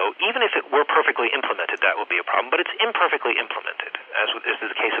all, though, even if it were perfectly implemented, that would be a problem. But it's imperfectly implemented, as is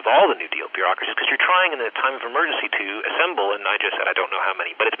the case of all the New Deal bureaucracies, because you're trying in a time of emergency to assemble, and I just said I don't know how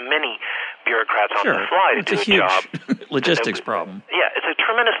many, but it's many bureaucrats on the fly to do a job. Logistics problem. Yeah, it's a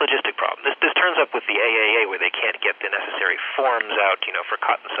tremendous logistic problem. This turns up with the AAA, where they can't get the necessary forms out, for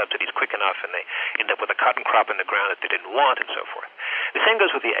cotton subsidies quick enough, and they end up with a cotton crop in the ground that they didn't want, and so forth. The same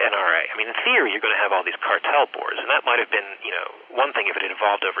goes with the NRA. I mean, in theory, you're going to have all these cartel boards, and that might have been, one thing if it had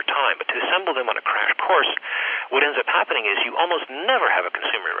evolved over time. But to assemble them on a crash course, what ends up happening is you almost never have a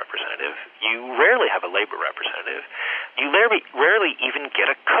consumer representative. You rarely have a labor representative. You rarely even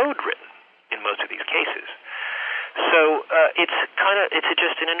get a code written in most of these cases. So it's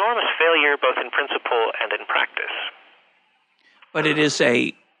just an enormous failure, both in principle and in practice. But it is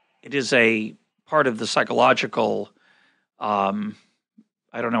a part of the psychological.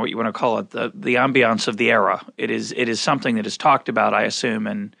 I don't know what you want to call it, the ambiance of the era. It is something that is talked about, I assume,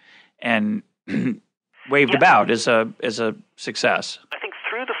 and waved about as a success. I think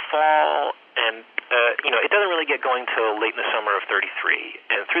through the fall, and it doesn't really get going till late in the summer of 33,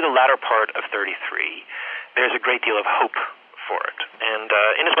 and through the latter part of 33, there's a great deal of hope for it. And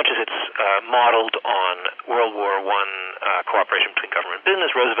inasmuch as it's modeled on World War I cooperation between government and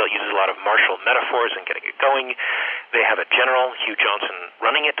business, Roosevelt uses a lot of martial metaphors in getting it going. They have a general, Hugh Johnson,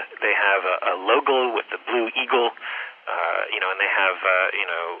 running it. They have a logo with the blue eagle, and they have,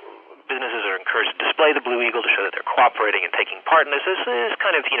 businesses are encouraged to display the blue eagle to show that they're cooperating and taking part in this. This is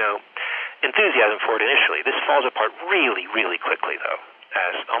kind of, enthusiasm for it initially. This falls apart really, really quickly, though,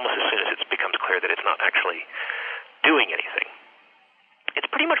 almost as soon as it becomes clear that it's not actually doing anything. It's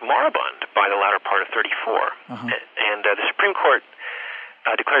pretty much moribund by the latter part of 34. And the Supreme Court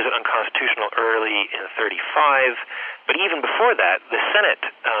declares it unconstitutional early in 35, but even before that, the Senate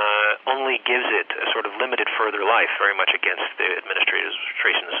only gives it a sort of limited further life, very much against the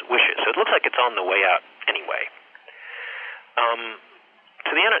administration's wishes. So it looks like it's on the way out anyway.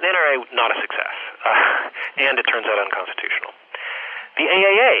 So the NRA, not a success, and it turns out unconstitutional. The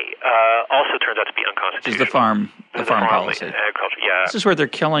AAA also turns out to be unconstitutional. Which is the farm policy. Agriculture, yeah. This is where they're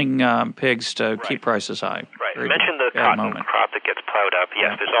killing pigs to keep prices high. Right. You mentioned the cotton crop that gets plowed up.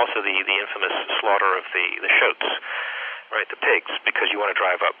 Yes, there's also the infamous slaughter of the shoats, right, the pigs, because you want to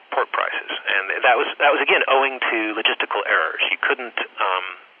drive up pork prices. And that was again owing to logistical errors. You couldn't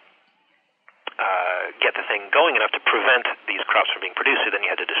get the thing going enough to prevent these crops from being produced, so then you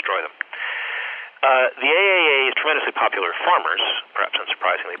had to destroy them. The AAA is tremendously popular with farmers, perhaps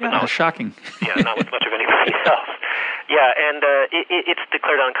unsurprisingly, but not shocking. Not with much of anybody else. And it's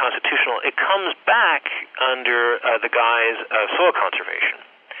declared unconstitutional. It comes back under the guise of soil conservation.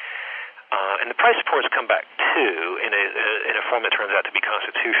 And the price supports come back too in a form that turns out to be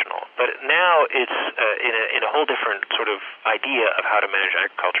constitutional. But now it's in a whole different sort of idea of how to manage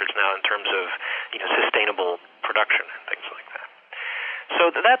agriculture. It's now in terms of sustainable production and things like that.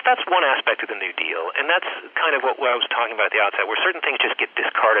 So that's one aspect of the New Deal, and that's kind of what I was talking about at the outset, where certain things just get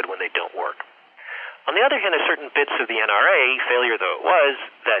discarded when they don't work. On the other hand, there's certain bits of the NRA, failure though it was,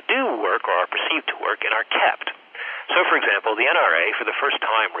 that do work or are perceived to work and are kept. So, for example, the NRA, for the first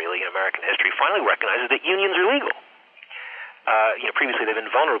time, really, in American history, finally recognizes that unions are legal. Previously they've been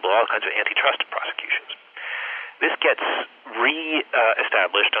vulnerable to all kinds of antitrust prosecutions. This gets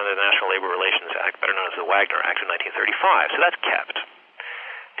re-established under the National Labor Relations Act, better known as the Wagner Act of 1935, so that's kept.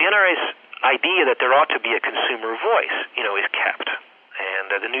 The NRA's idea that there ought to be a consumer voice, is kept.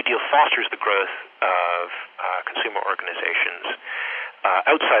 And the New Deal fosters the growth of consumer organizations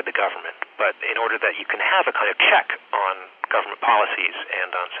outside the government, but in order that you can have a kind of check on government policies and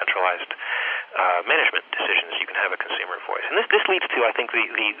on centralized management decisions, you can have a consumer voice. And this leads to, I think, the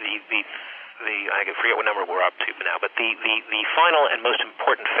I forget what number we're up to now, but the final and most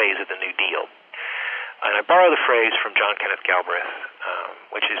important phase of the New Deal. And I borrow the phrase from John Kenneth Galbraith,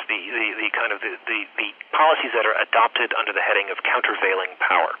 which is the kind of the policies that are adopted under the heading of countervailing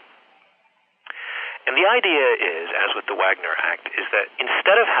power. And the idea is, as with the Wagner Act, is that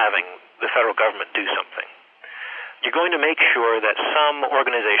instead of having the federal government do something, you're going to make sure that some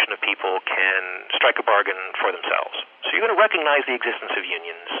organization of people can strike a bargain for themselves. So you're going to recognize the existence of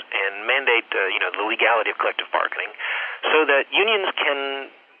unions and mandate, the legality of collective bargaining, so that unions can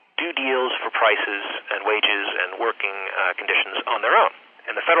do deals for prices and wages and working conditions on their own,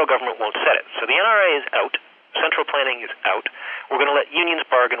 and the federal government won't set it. So the NRA is out. Central planning is out. We're going to let unions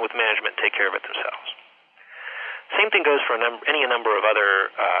bargain with management and take care of it themselves. Same thing goes for any number of other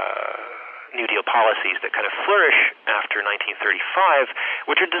New Deal policies that kind of flourish after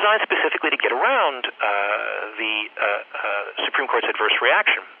 1935, which are designed specifically to get around the Supreme Court's adverse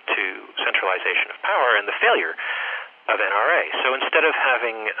reaction to centralization of power and the failure of NRA. So instead of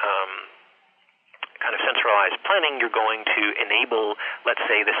having kind of centralized planning, you're going to enable, let's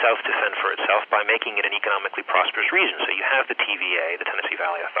say, the South to fend for itself by making it an economically prosperous region. So you have the TVA, the Tennessee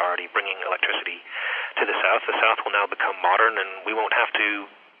Valley Authority, bringing electricity to the South. The South will now become modern, and we won't have to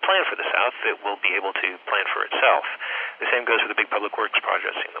plan for the South. It will be able to plan for itself. The same goes for the big public works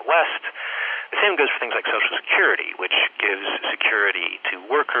projects in the West. The same goes for things like Social Security, which gives security to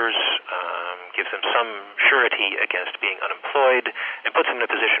workers, gives them some surety against being unemployed, and puts them in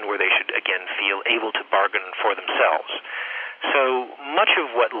a position where they should, again, feel able to bargain for themselves. So much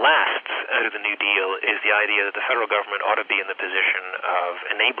of what lasts out of the New Deal is the idea that the federal government ought to be in the position of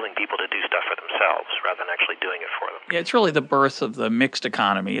enabling people to do stuff for themselves rather than actually doing it for them. Yeah, it's really the birth of the mixed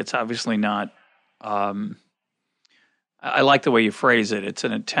economy. It's obviously not I like the way you phrase it. It's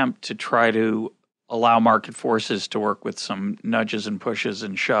an attempt to try to allow market forces to work with some nudges and pushes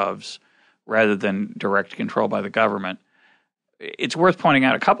and shoves rather than direct control by the government. It's worth pointing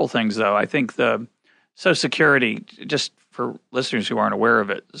out a couple things, though. I think the Social Security, just for listeners who aren't aware of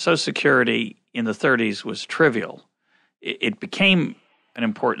it, Social Security in the 30s was trivial. It became an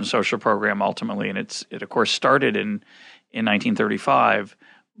important social program ultimately, and it of course started in 1935,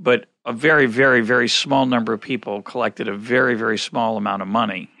 but a very, very, very small number of people collected a very, very small amount of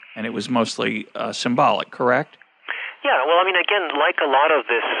money, and it was mostly symbolic, correct? Yeah, well, I mean, again, like a lot of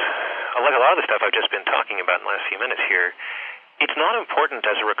the stuff I've just been talking about in the last few minutes here, it's not important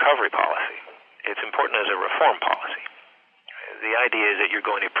as a recovery policy. It's important as a reform policy. The idea is that you're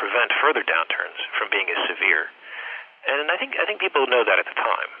going to prevent further downturns from being as severe. And I think people know that at the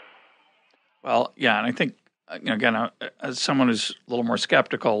time. Well, yeah, and I think, again, as someone who's a little more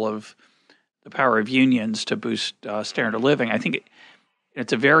skeptical of the power of unions to boost standard of living, I think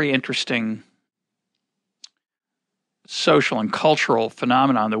it's a very interesting social and cultural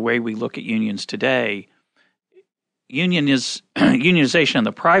phenomenon, the way we look at unions today. Unionization in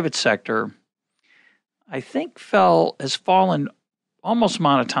the private sector, I think, has fallen almost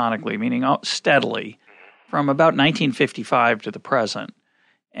monotonically, meaning steadily, from about 1955 to the present.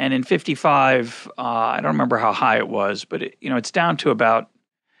 And in 55, I don't remember how high it was, but it's down to about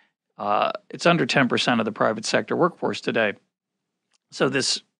it's under 10% of the private sector workforce today. So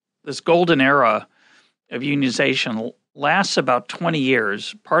this golden era of unionization lasts about 20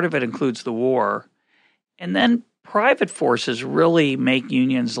 years. Part of it includes the war, and then private forces really make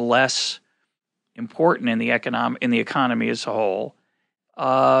unions less important in the economy as a whole,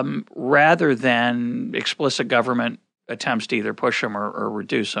 rather than explicit government attempts to either push them or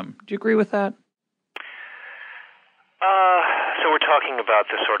reduce them. Do you agree with that? So we're talking about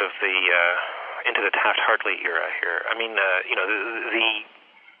the sort of into the Taft-Hartley era here. I mean,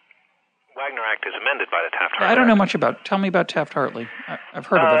 Wagner Act is amended by the Taft-Hartley I don't know Act. much about. Tell me about Taft-Hartley. I've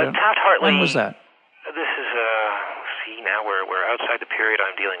heard of it. Taft-Hartley. When was that? This is now we're outside the period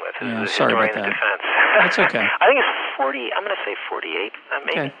I'm dealing with. This is sorry about historian that. defense. That's okay. I think it's 40. I'm going to say 48.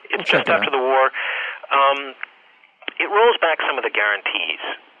 Maybe Okay. it's just after the war. It rolls back some of the guarantees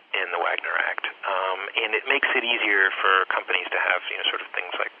in the Wagner Act, and it makes it easier for companies to have sort of things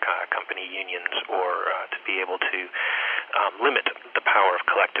like company unions or to be able to limit the power of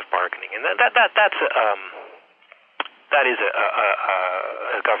collective bargaining, and that is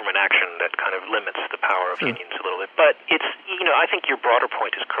a government action that kind of limits the power of unions a little bit. But it's I think your broader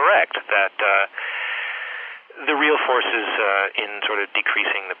point is correct that the real forces in sort of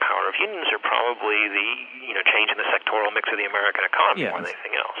decreasing the power of unions are probably the change in the sectoral mix of the American economy more than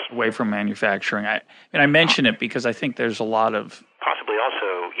anything else. Away from manufacturing. I mention it because I think there's a lot of possibly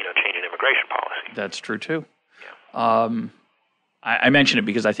also change in immigration policy. That's true too. Yeah. I mention it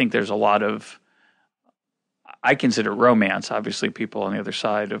because I think there's a lot of I consider romance. Obviously, people on the other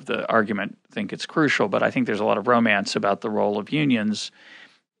side of the argument think it's crucial, but I think there's a lot of romance about the role of unions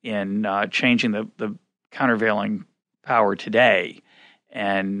in changing the countervailing power today.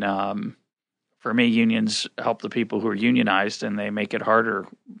 And for me, unions help the people who are unionized, and they make it harder.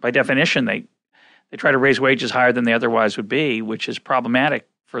 By definition, they try to raise wages higher than they otherwise would be, which is problematic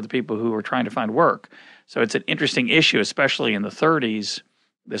for the people who are trying to find work. So it's an interesting issue, especially in the 30s,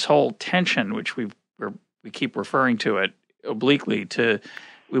 this whole tension, which we keep referring to it obliquely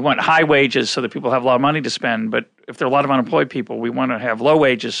we want high wages so that people have a lot of money to spend, but if there are a lot of unemployed people, we want to have low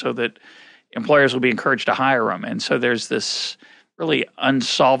wages so that employers will be encouraged to hire them. And so there's this really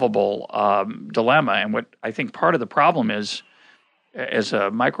unsolvable dilemma. And what I think part of the problem is, as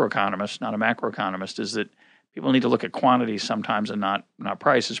a microeconomist, not a macroeconomist, is that people need to look at quantities sometimes and not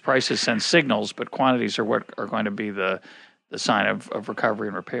prices. Prices send signals, but quantities are what are going to be the sign of recovery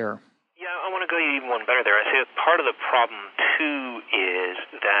and repair. I want to go even one better there. I say that part of the problem, too, is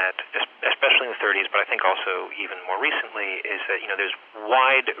that, especially in the 30s, but I think also even more recently, is that, there's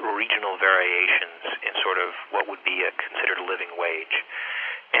wide regional variations in sort of what would be considered a living wage.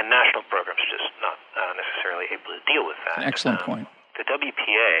 And national programs are just not necessarily able to deal with that. An excellent point. The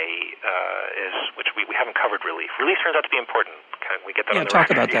WPA is, which we haven't covered relief. Relief turns out to be important. We get that on the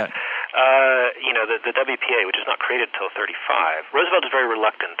talk record. about that. The WPA, which is not created until 35, Roosevelt is very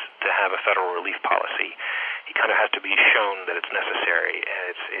reluctant to have a federal relief policy. He kind of has to be shown that it's necessary,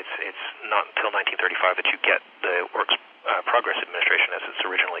 and it's not until 1935 that you get the Works Progress Administration, as it's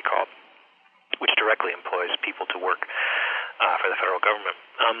originally called, which directly employs people to work for the federal government.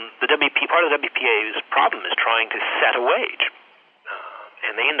 Part of the WPA's problem is trying to set a wage.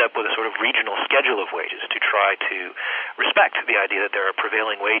 And they end up with a sort of regional schedule of wages to try to respect the idea that there are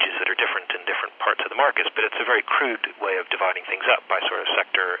prevailing wages that are different in different parts of the markets, but it's a very crude way of dividing things up by sort of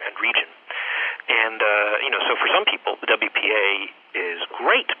sector and region. And, so for some people, the WPA is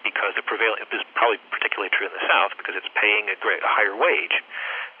great because it is probably particularly true in the South because it's paying a higher wage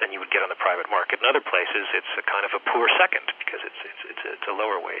than you would get on the private market. In other places, it's a kind of a poor second because it's a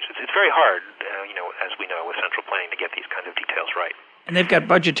lower wage. It's very hard, as we know, with central planning to get these kinds of details right. And they've got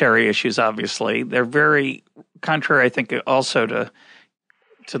budgetary issues, obviously. They're very contrary, I think, also to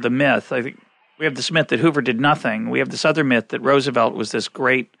the myth. I think we have this myth that Hoover did nothing. We have this other myth that Roosevelt was this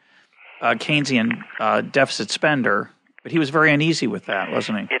great Keynesian deficit spender, but he was very uneasy with that,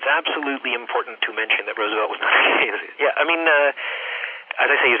 wasn't he? It's absolutely important to mention that Roosevelt was not Keynesian. Yeah, as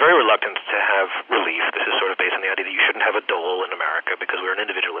I say, he's very reluctant to have relief. This is sort of based on the idea that you shouldn't have a dole in America because we're an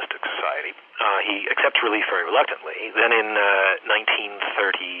individualistic society. He accepts relief very reluctantly. Then in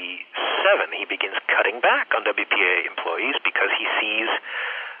 1937, he begins cutting back on WPA employees because he sees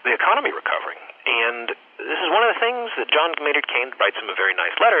the economy recovering. And this is one of the things that John Maynard Keynes writes him a very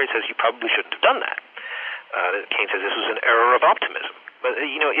nice letter. He says, you probably shouldn't have done that. Keynes says this was an error of optimism. But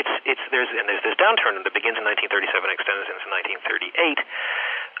there's this downturn that begins in 1937 and extends into 1938,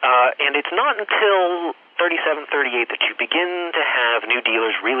 and it's not until 37, 38 that you begin to have New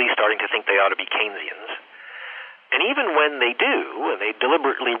Dealers really starting to think they ought to be Keynesians. And even when they do, and they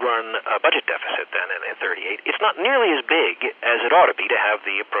deliberately run a budget deficit then in 38, it's not nearly as big as it ought to be to have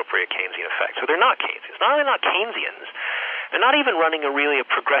the appropriate Keynesian effect. So they're not Keynesians. Not only not Keynesians, they're not even running a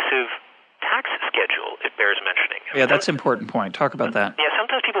progressive tax schedule, it bears mentioning. Yeah, that's an important point. Talk about that. Yeah,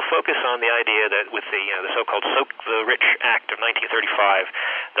 sometimes people focus on the idea that with the so-called Soak the Rich Act of 1935,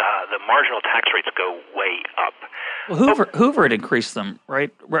 the marginal tax rates go way up. Well, Hoover had increased them,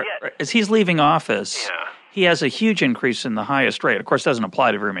 right? Yeah. As he's leaving office, yeah. He has a huge increase in the highest rate. Of course, it doesn't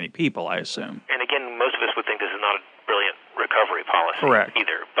apply to very many people, I assume. And again, most of us would think this is not a brilliant recovery policy Correct.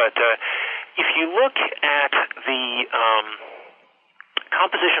 either. But if you look at the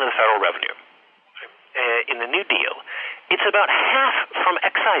composition of the federal revenue in the New Deal, it's about half from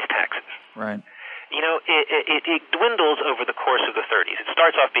excise taxes. Right. It dwindles over the course of the 30s. It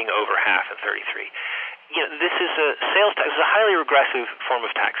starts off being over half in 33. This is a sales tax. It's a highly regressive form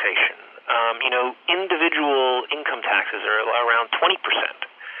of taxation. Individual income taxes are around 20%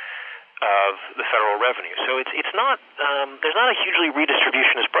 of the federal revenue. So it's not there's not a hugely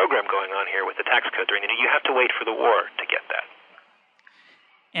redistributionist program going on here with the tax code. You have to wait for the war to get that.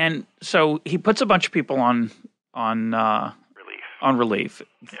 And so he puts a bunch of people on relief. On relief.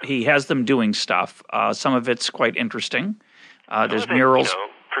 Yeah. He has them doing stuff. Some of it's quite interesting. There's murals.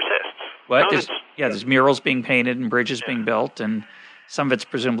 Persists. What? There's murals being painted and bridges being built, and some of it's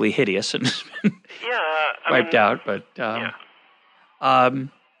presumably hideous and wiped out. But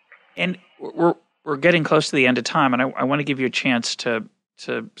and we're getting close to the end of time, and I want to give you a chance to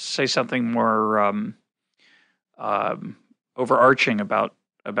say something more overarching about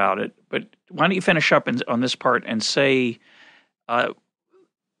it. But why don't you finish up on this part and say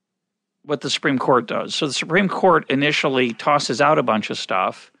what the Supreme Court does? So the Supreme Court initially tosses out a bunch of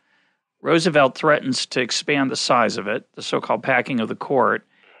stuff. Roosevelt threatens to expand the size of it, the so-called packing of the court,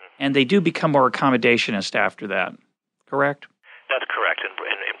 and they do become more accommodationist after that. Correct? That's correct.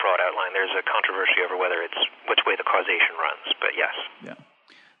 In broad outline, there's a controversy over whether it's which way the causation runs, but yes. Yeah.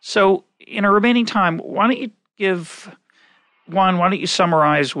 So in our remaining time, why don't you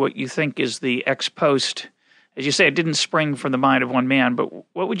summarize what you think is the ex post? As you say, it didn't spring from the mind of one man, but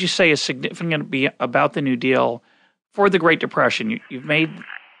what would you say is significant about the New Deal for the Great Depression? You've made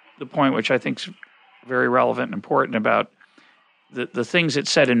the point, which I think is very relevant and important, about the things it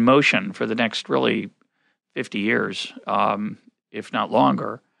set in motion for the next really 50 years, if not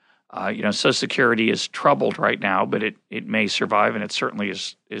longer. Social Security is troubled right now, but it may survive, and it certainly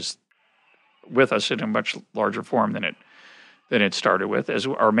is with us in a much larger form than it started with, as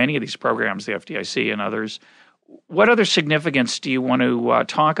are many of these programs, the FDIC and others. What other significance do you want to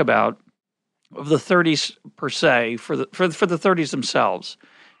talk about of the 30s per se, for the 30s themselves?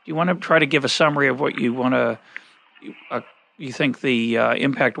 Do you want to try to give a summary of what you think the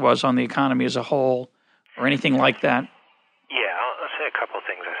impact was on the economy as a whole, or anything like that? Yeah, I'll say a couple of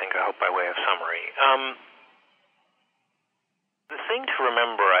things, I hope by way of summary. The thing to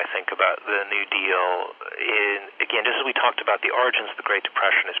remember, I think, about the New Deal again, just as we talked about the origins of the Great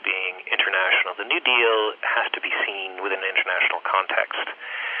Depression as being international, the New Deal has to be seen within an international context.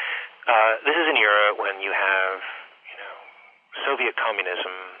 This is an era when you have, Soviet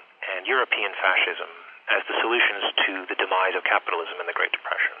communism and European fascism as the solutions to the demise of capitalism in the Great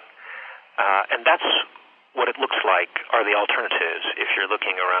Depression. And that's what it looks like are the alternatives if you're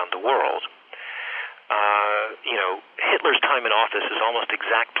looking around the world. Hitler's time in office is almost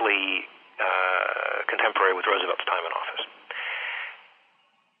exactly contemporary with Roosevelt's time in office.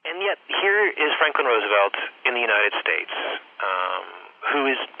 And yet here is Franklin Roosevelt in the United States, who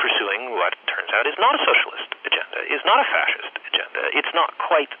is pursuing what turns out is not a socialist agenda, is not a fascist agenda. It's not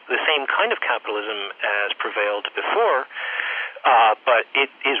quite the same kind of capitalism as prevailed before, but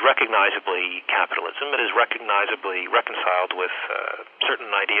it is recognizably capitalism. It is recognizably reconciled with certain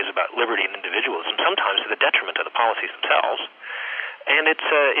ideas about liberty and individualism, sometimes to the detriment of the policies themselves. And it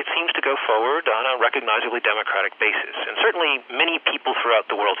seems to go forward on a recognizably democratic basis. And certainly many people throughout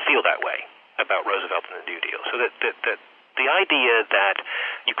the world feel that way about Roosevelt and the New Deal. So that the idea that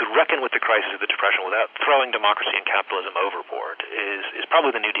you could reckon with the crisis of the Depression without throwing democracy and capitalism overboard is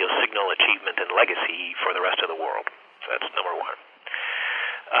probably the New Deal's signal, achievement, and legacy for the rest of the world. So that's number one.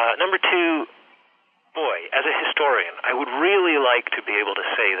 Number two, as a historian, I would really like to be able to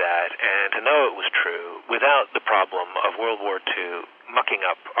say that and to know it was true without the problem of World War II mucking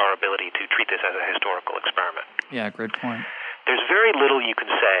up our ability to treat this as a historical experiment. Yeah, great point. There's very little you can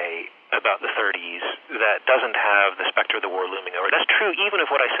say about the 30s that doesn't have the specter of the war looming over. That's true even of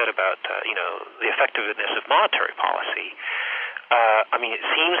what I said about the effectiveness of monetary policy. It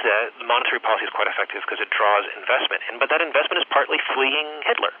seems that monetary policy is quite effective because it draws investment in, but that investment is partly fleeing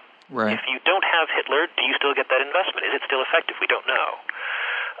Hitler. Right. If you don't have Hitler, do you still get that investment? Is it still effective? We don't know.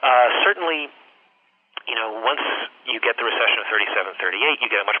 Certainly, once you get the recession of 37, 38, you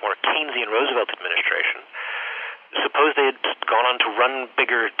get a much more Keynesian Roosevelt administration. Suppose they had gone on to run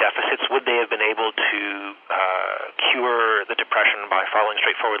bigger deficits, would they have been able to cure the Depression by following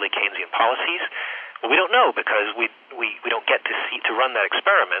straightforwardly Keynesian policies? Well, we don't know because we don't get to run that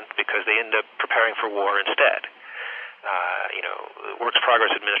experiment because they end up preparing for war instead. The Works Progress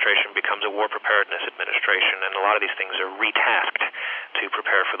Administration becomes a war preparedness administration, and a lot of these things are retasked to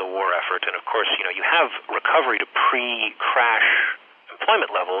prepare for the war effort. And of course, you have recovery to pre-crash employment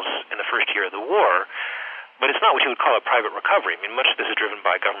levels in the first year of the war, but it's not what you would call a private recovery. I mean, much of this is driven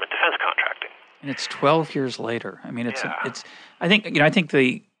by government defense contracting. And it's 12 years later. I mean, it's. I think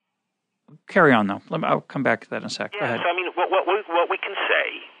the. Carry on though. I'll come back to that in a sec. Yeah. Go ahead. So I mean, what we can say,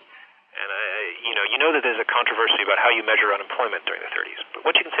 and you know that there's a controversy about how you measure unemployment during the 30s. But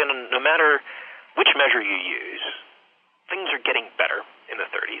what you can say, no matter which measure you use, things are getting better in the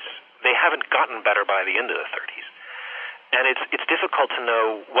 30s. They haven't gotten better by the end of the 30s. And it's difficult to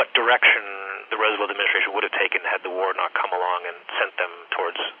know what direction the Roosevelt administration would have taken had the war not come along and sent them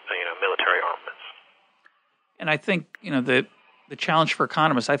towards military armaments. And I think the challenge for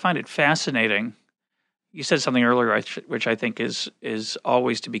economists, I find it fascinating. You said something earlier, which I think is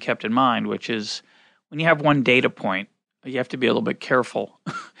always to be kept in mind, which is when you have one data point, you have to be a little bit careful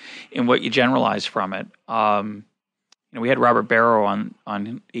in what you generalize from it. We had Robert Barrow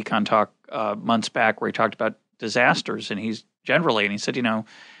on EconTalk months back where he talked about disasters, and he said,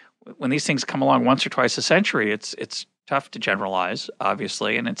 when these things come along once or twice a century, it's tough to generalize,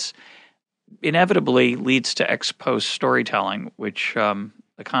 obviously, and it's inevitably leads to ex post storytelling, which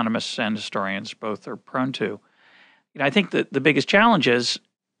economists and historians both are prone to. I think that the biggest challenge is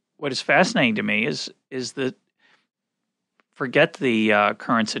what is fascinating to me is that forget the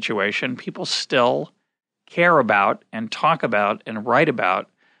current situation, people still care about and talk about and write about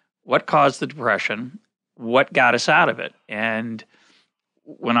what caused the Depression, what got us out of it. And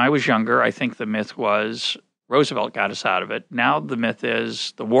when I was younger, I think the myth was Roosevelt got us out of it. Now the myth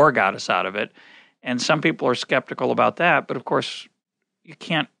is the war got us out of it. And some people are skeptical about that. But of course, you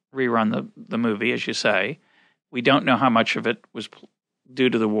can't rerun the movie, as you say. We don't know how much of it was due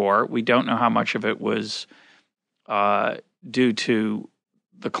to the war. We don't know how much of it was due to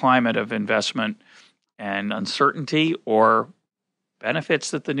the climate of investment and uncertainty or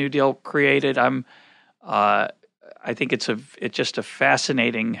benefits that the New Deal created. I think it's just a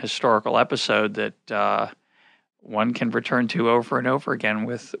fascinating historical episode that one can return to over and over again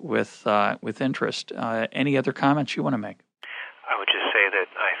with interest. Any other comments you want to make? I would just say that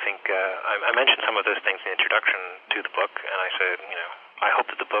I think I mentioned some of those things in the introduction to the book, and I said, I hope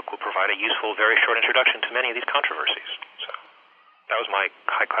that the book will provide a useful, very short introduction to many of these controversies. So that was my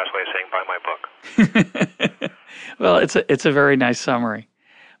high-class way of saying buy my book. Well, it's a very nice summary.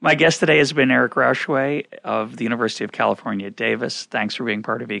 My guest today has been Eric Rauchway of the University of California at Davis. Thanks for being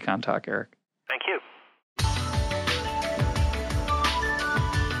part of EconTalk, Eric. Thank you.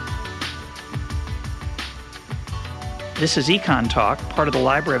 This is EconTalk, part of the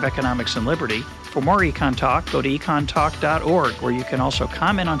Library of Economics and Liberty. For more EconTalk, go to econtalk.org, where you can also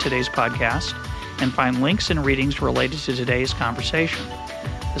comment on today's podcast and find links and readings related to today's conversation.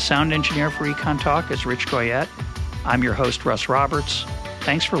 The sound engineer for EconTalk is Rich Goyette. I'm your host, Russ Roberts.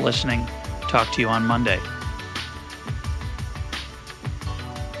 Thanks for listening. Talk to you on Monday.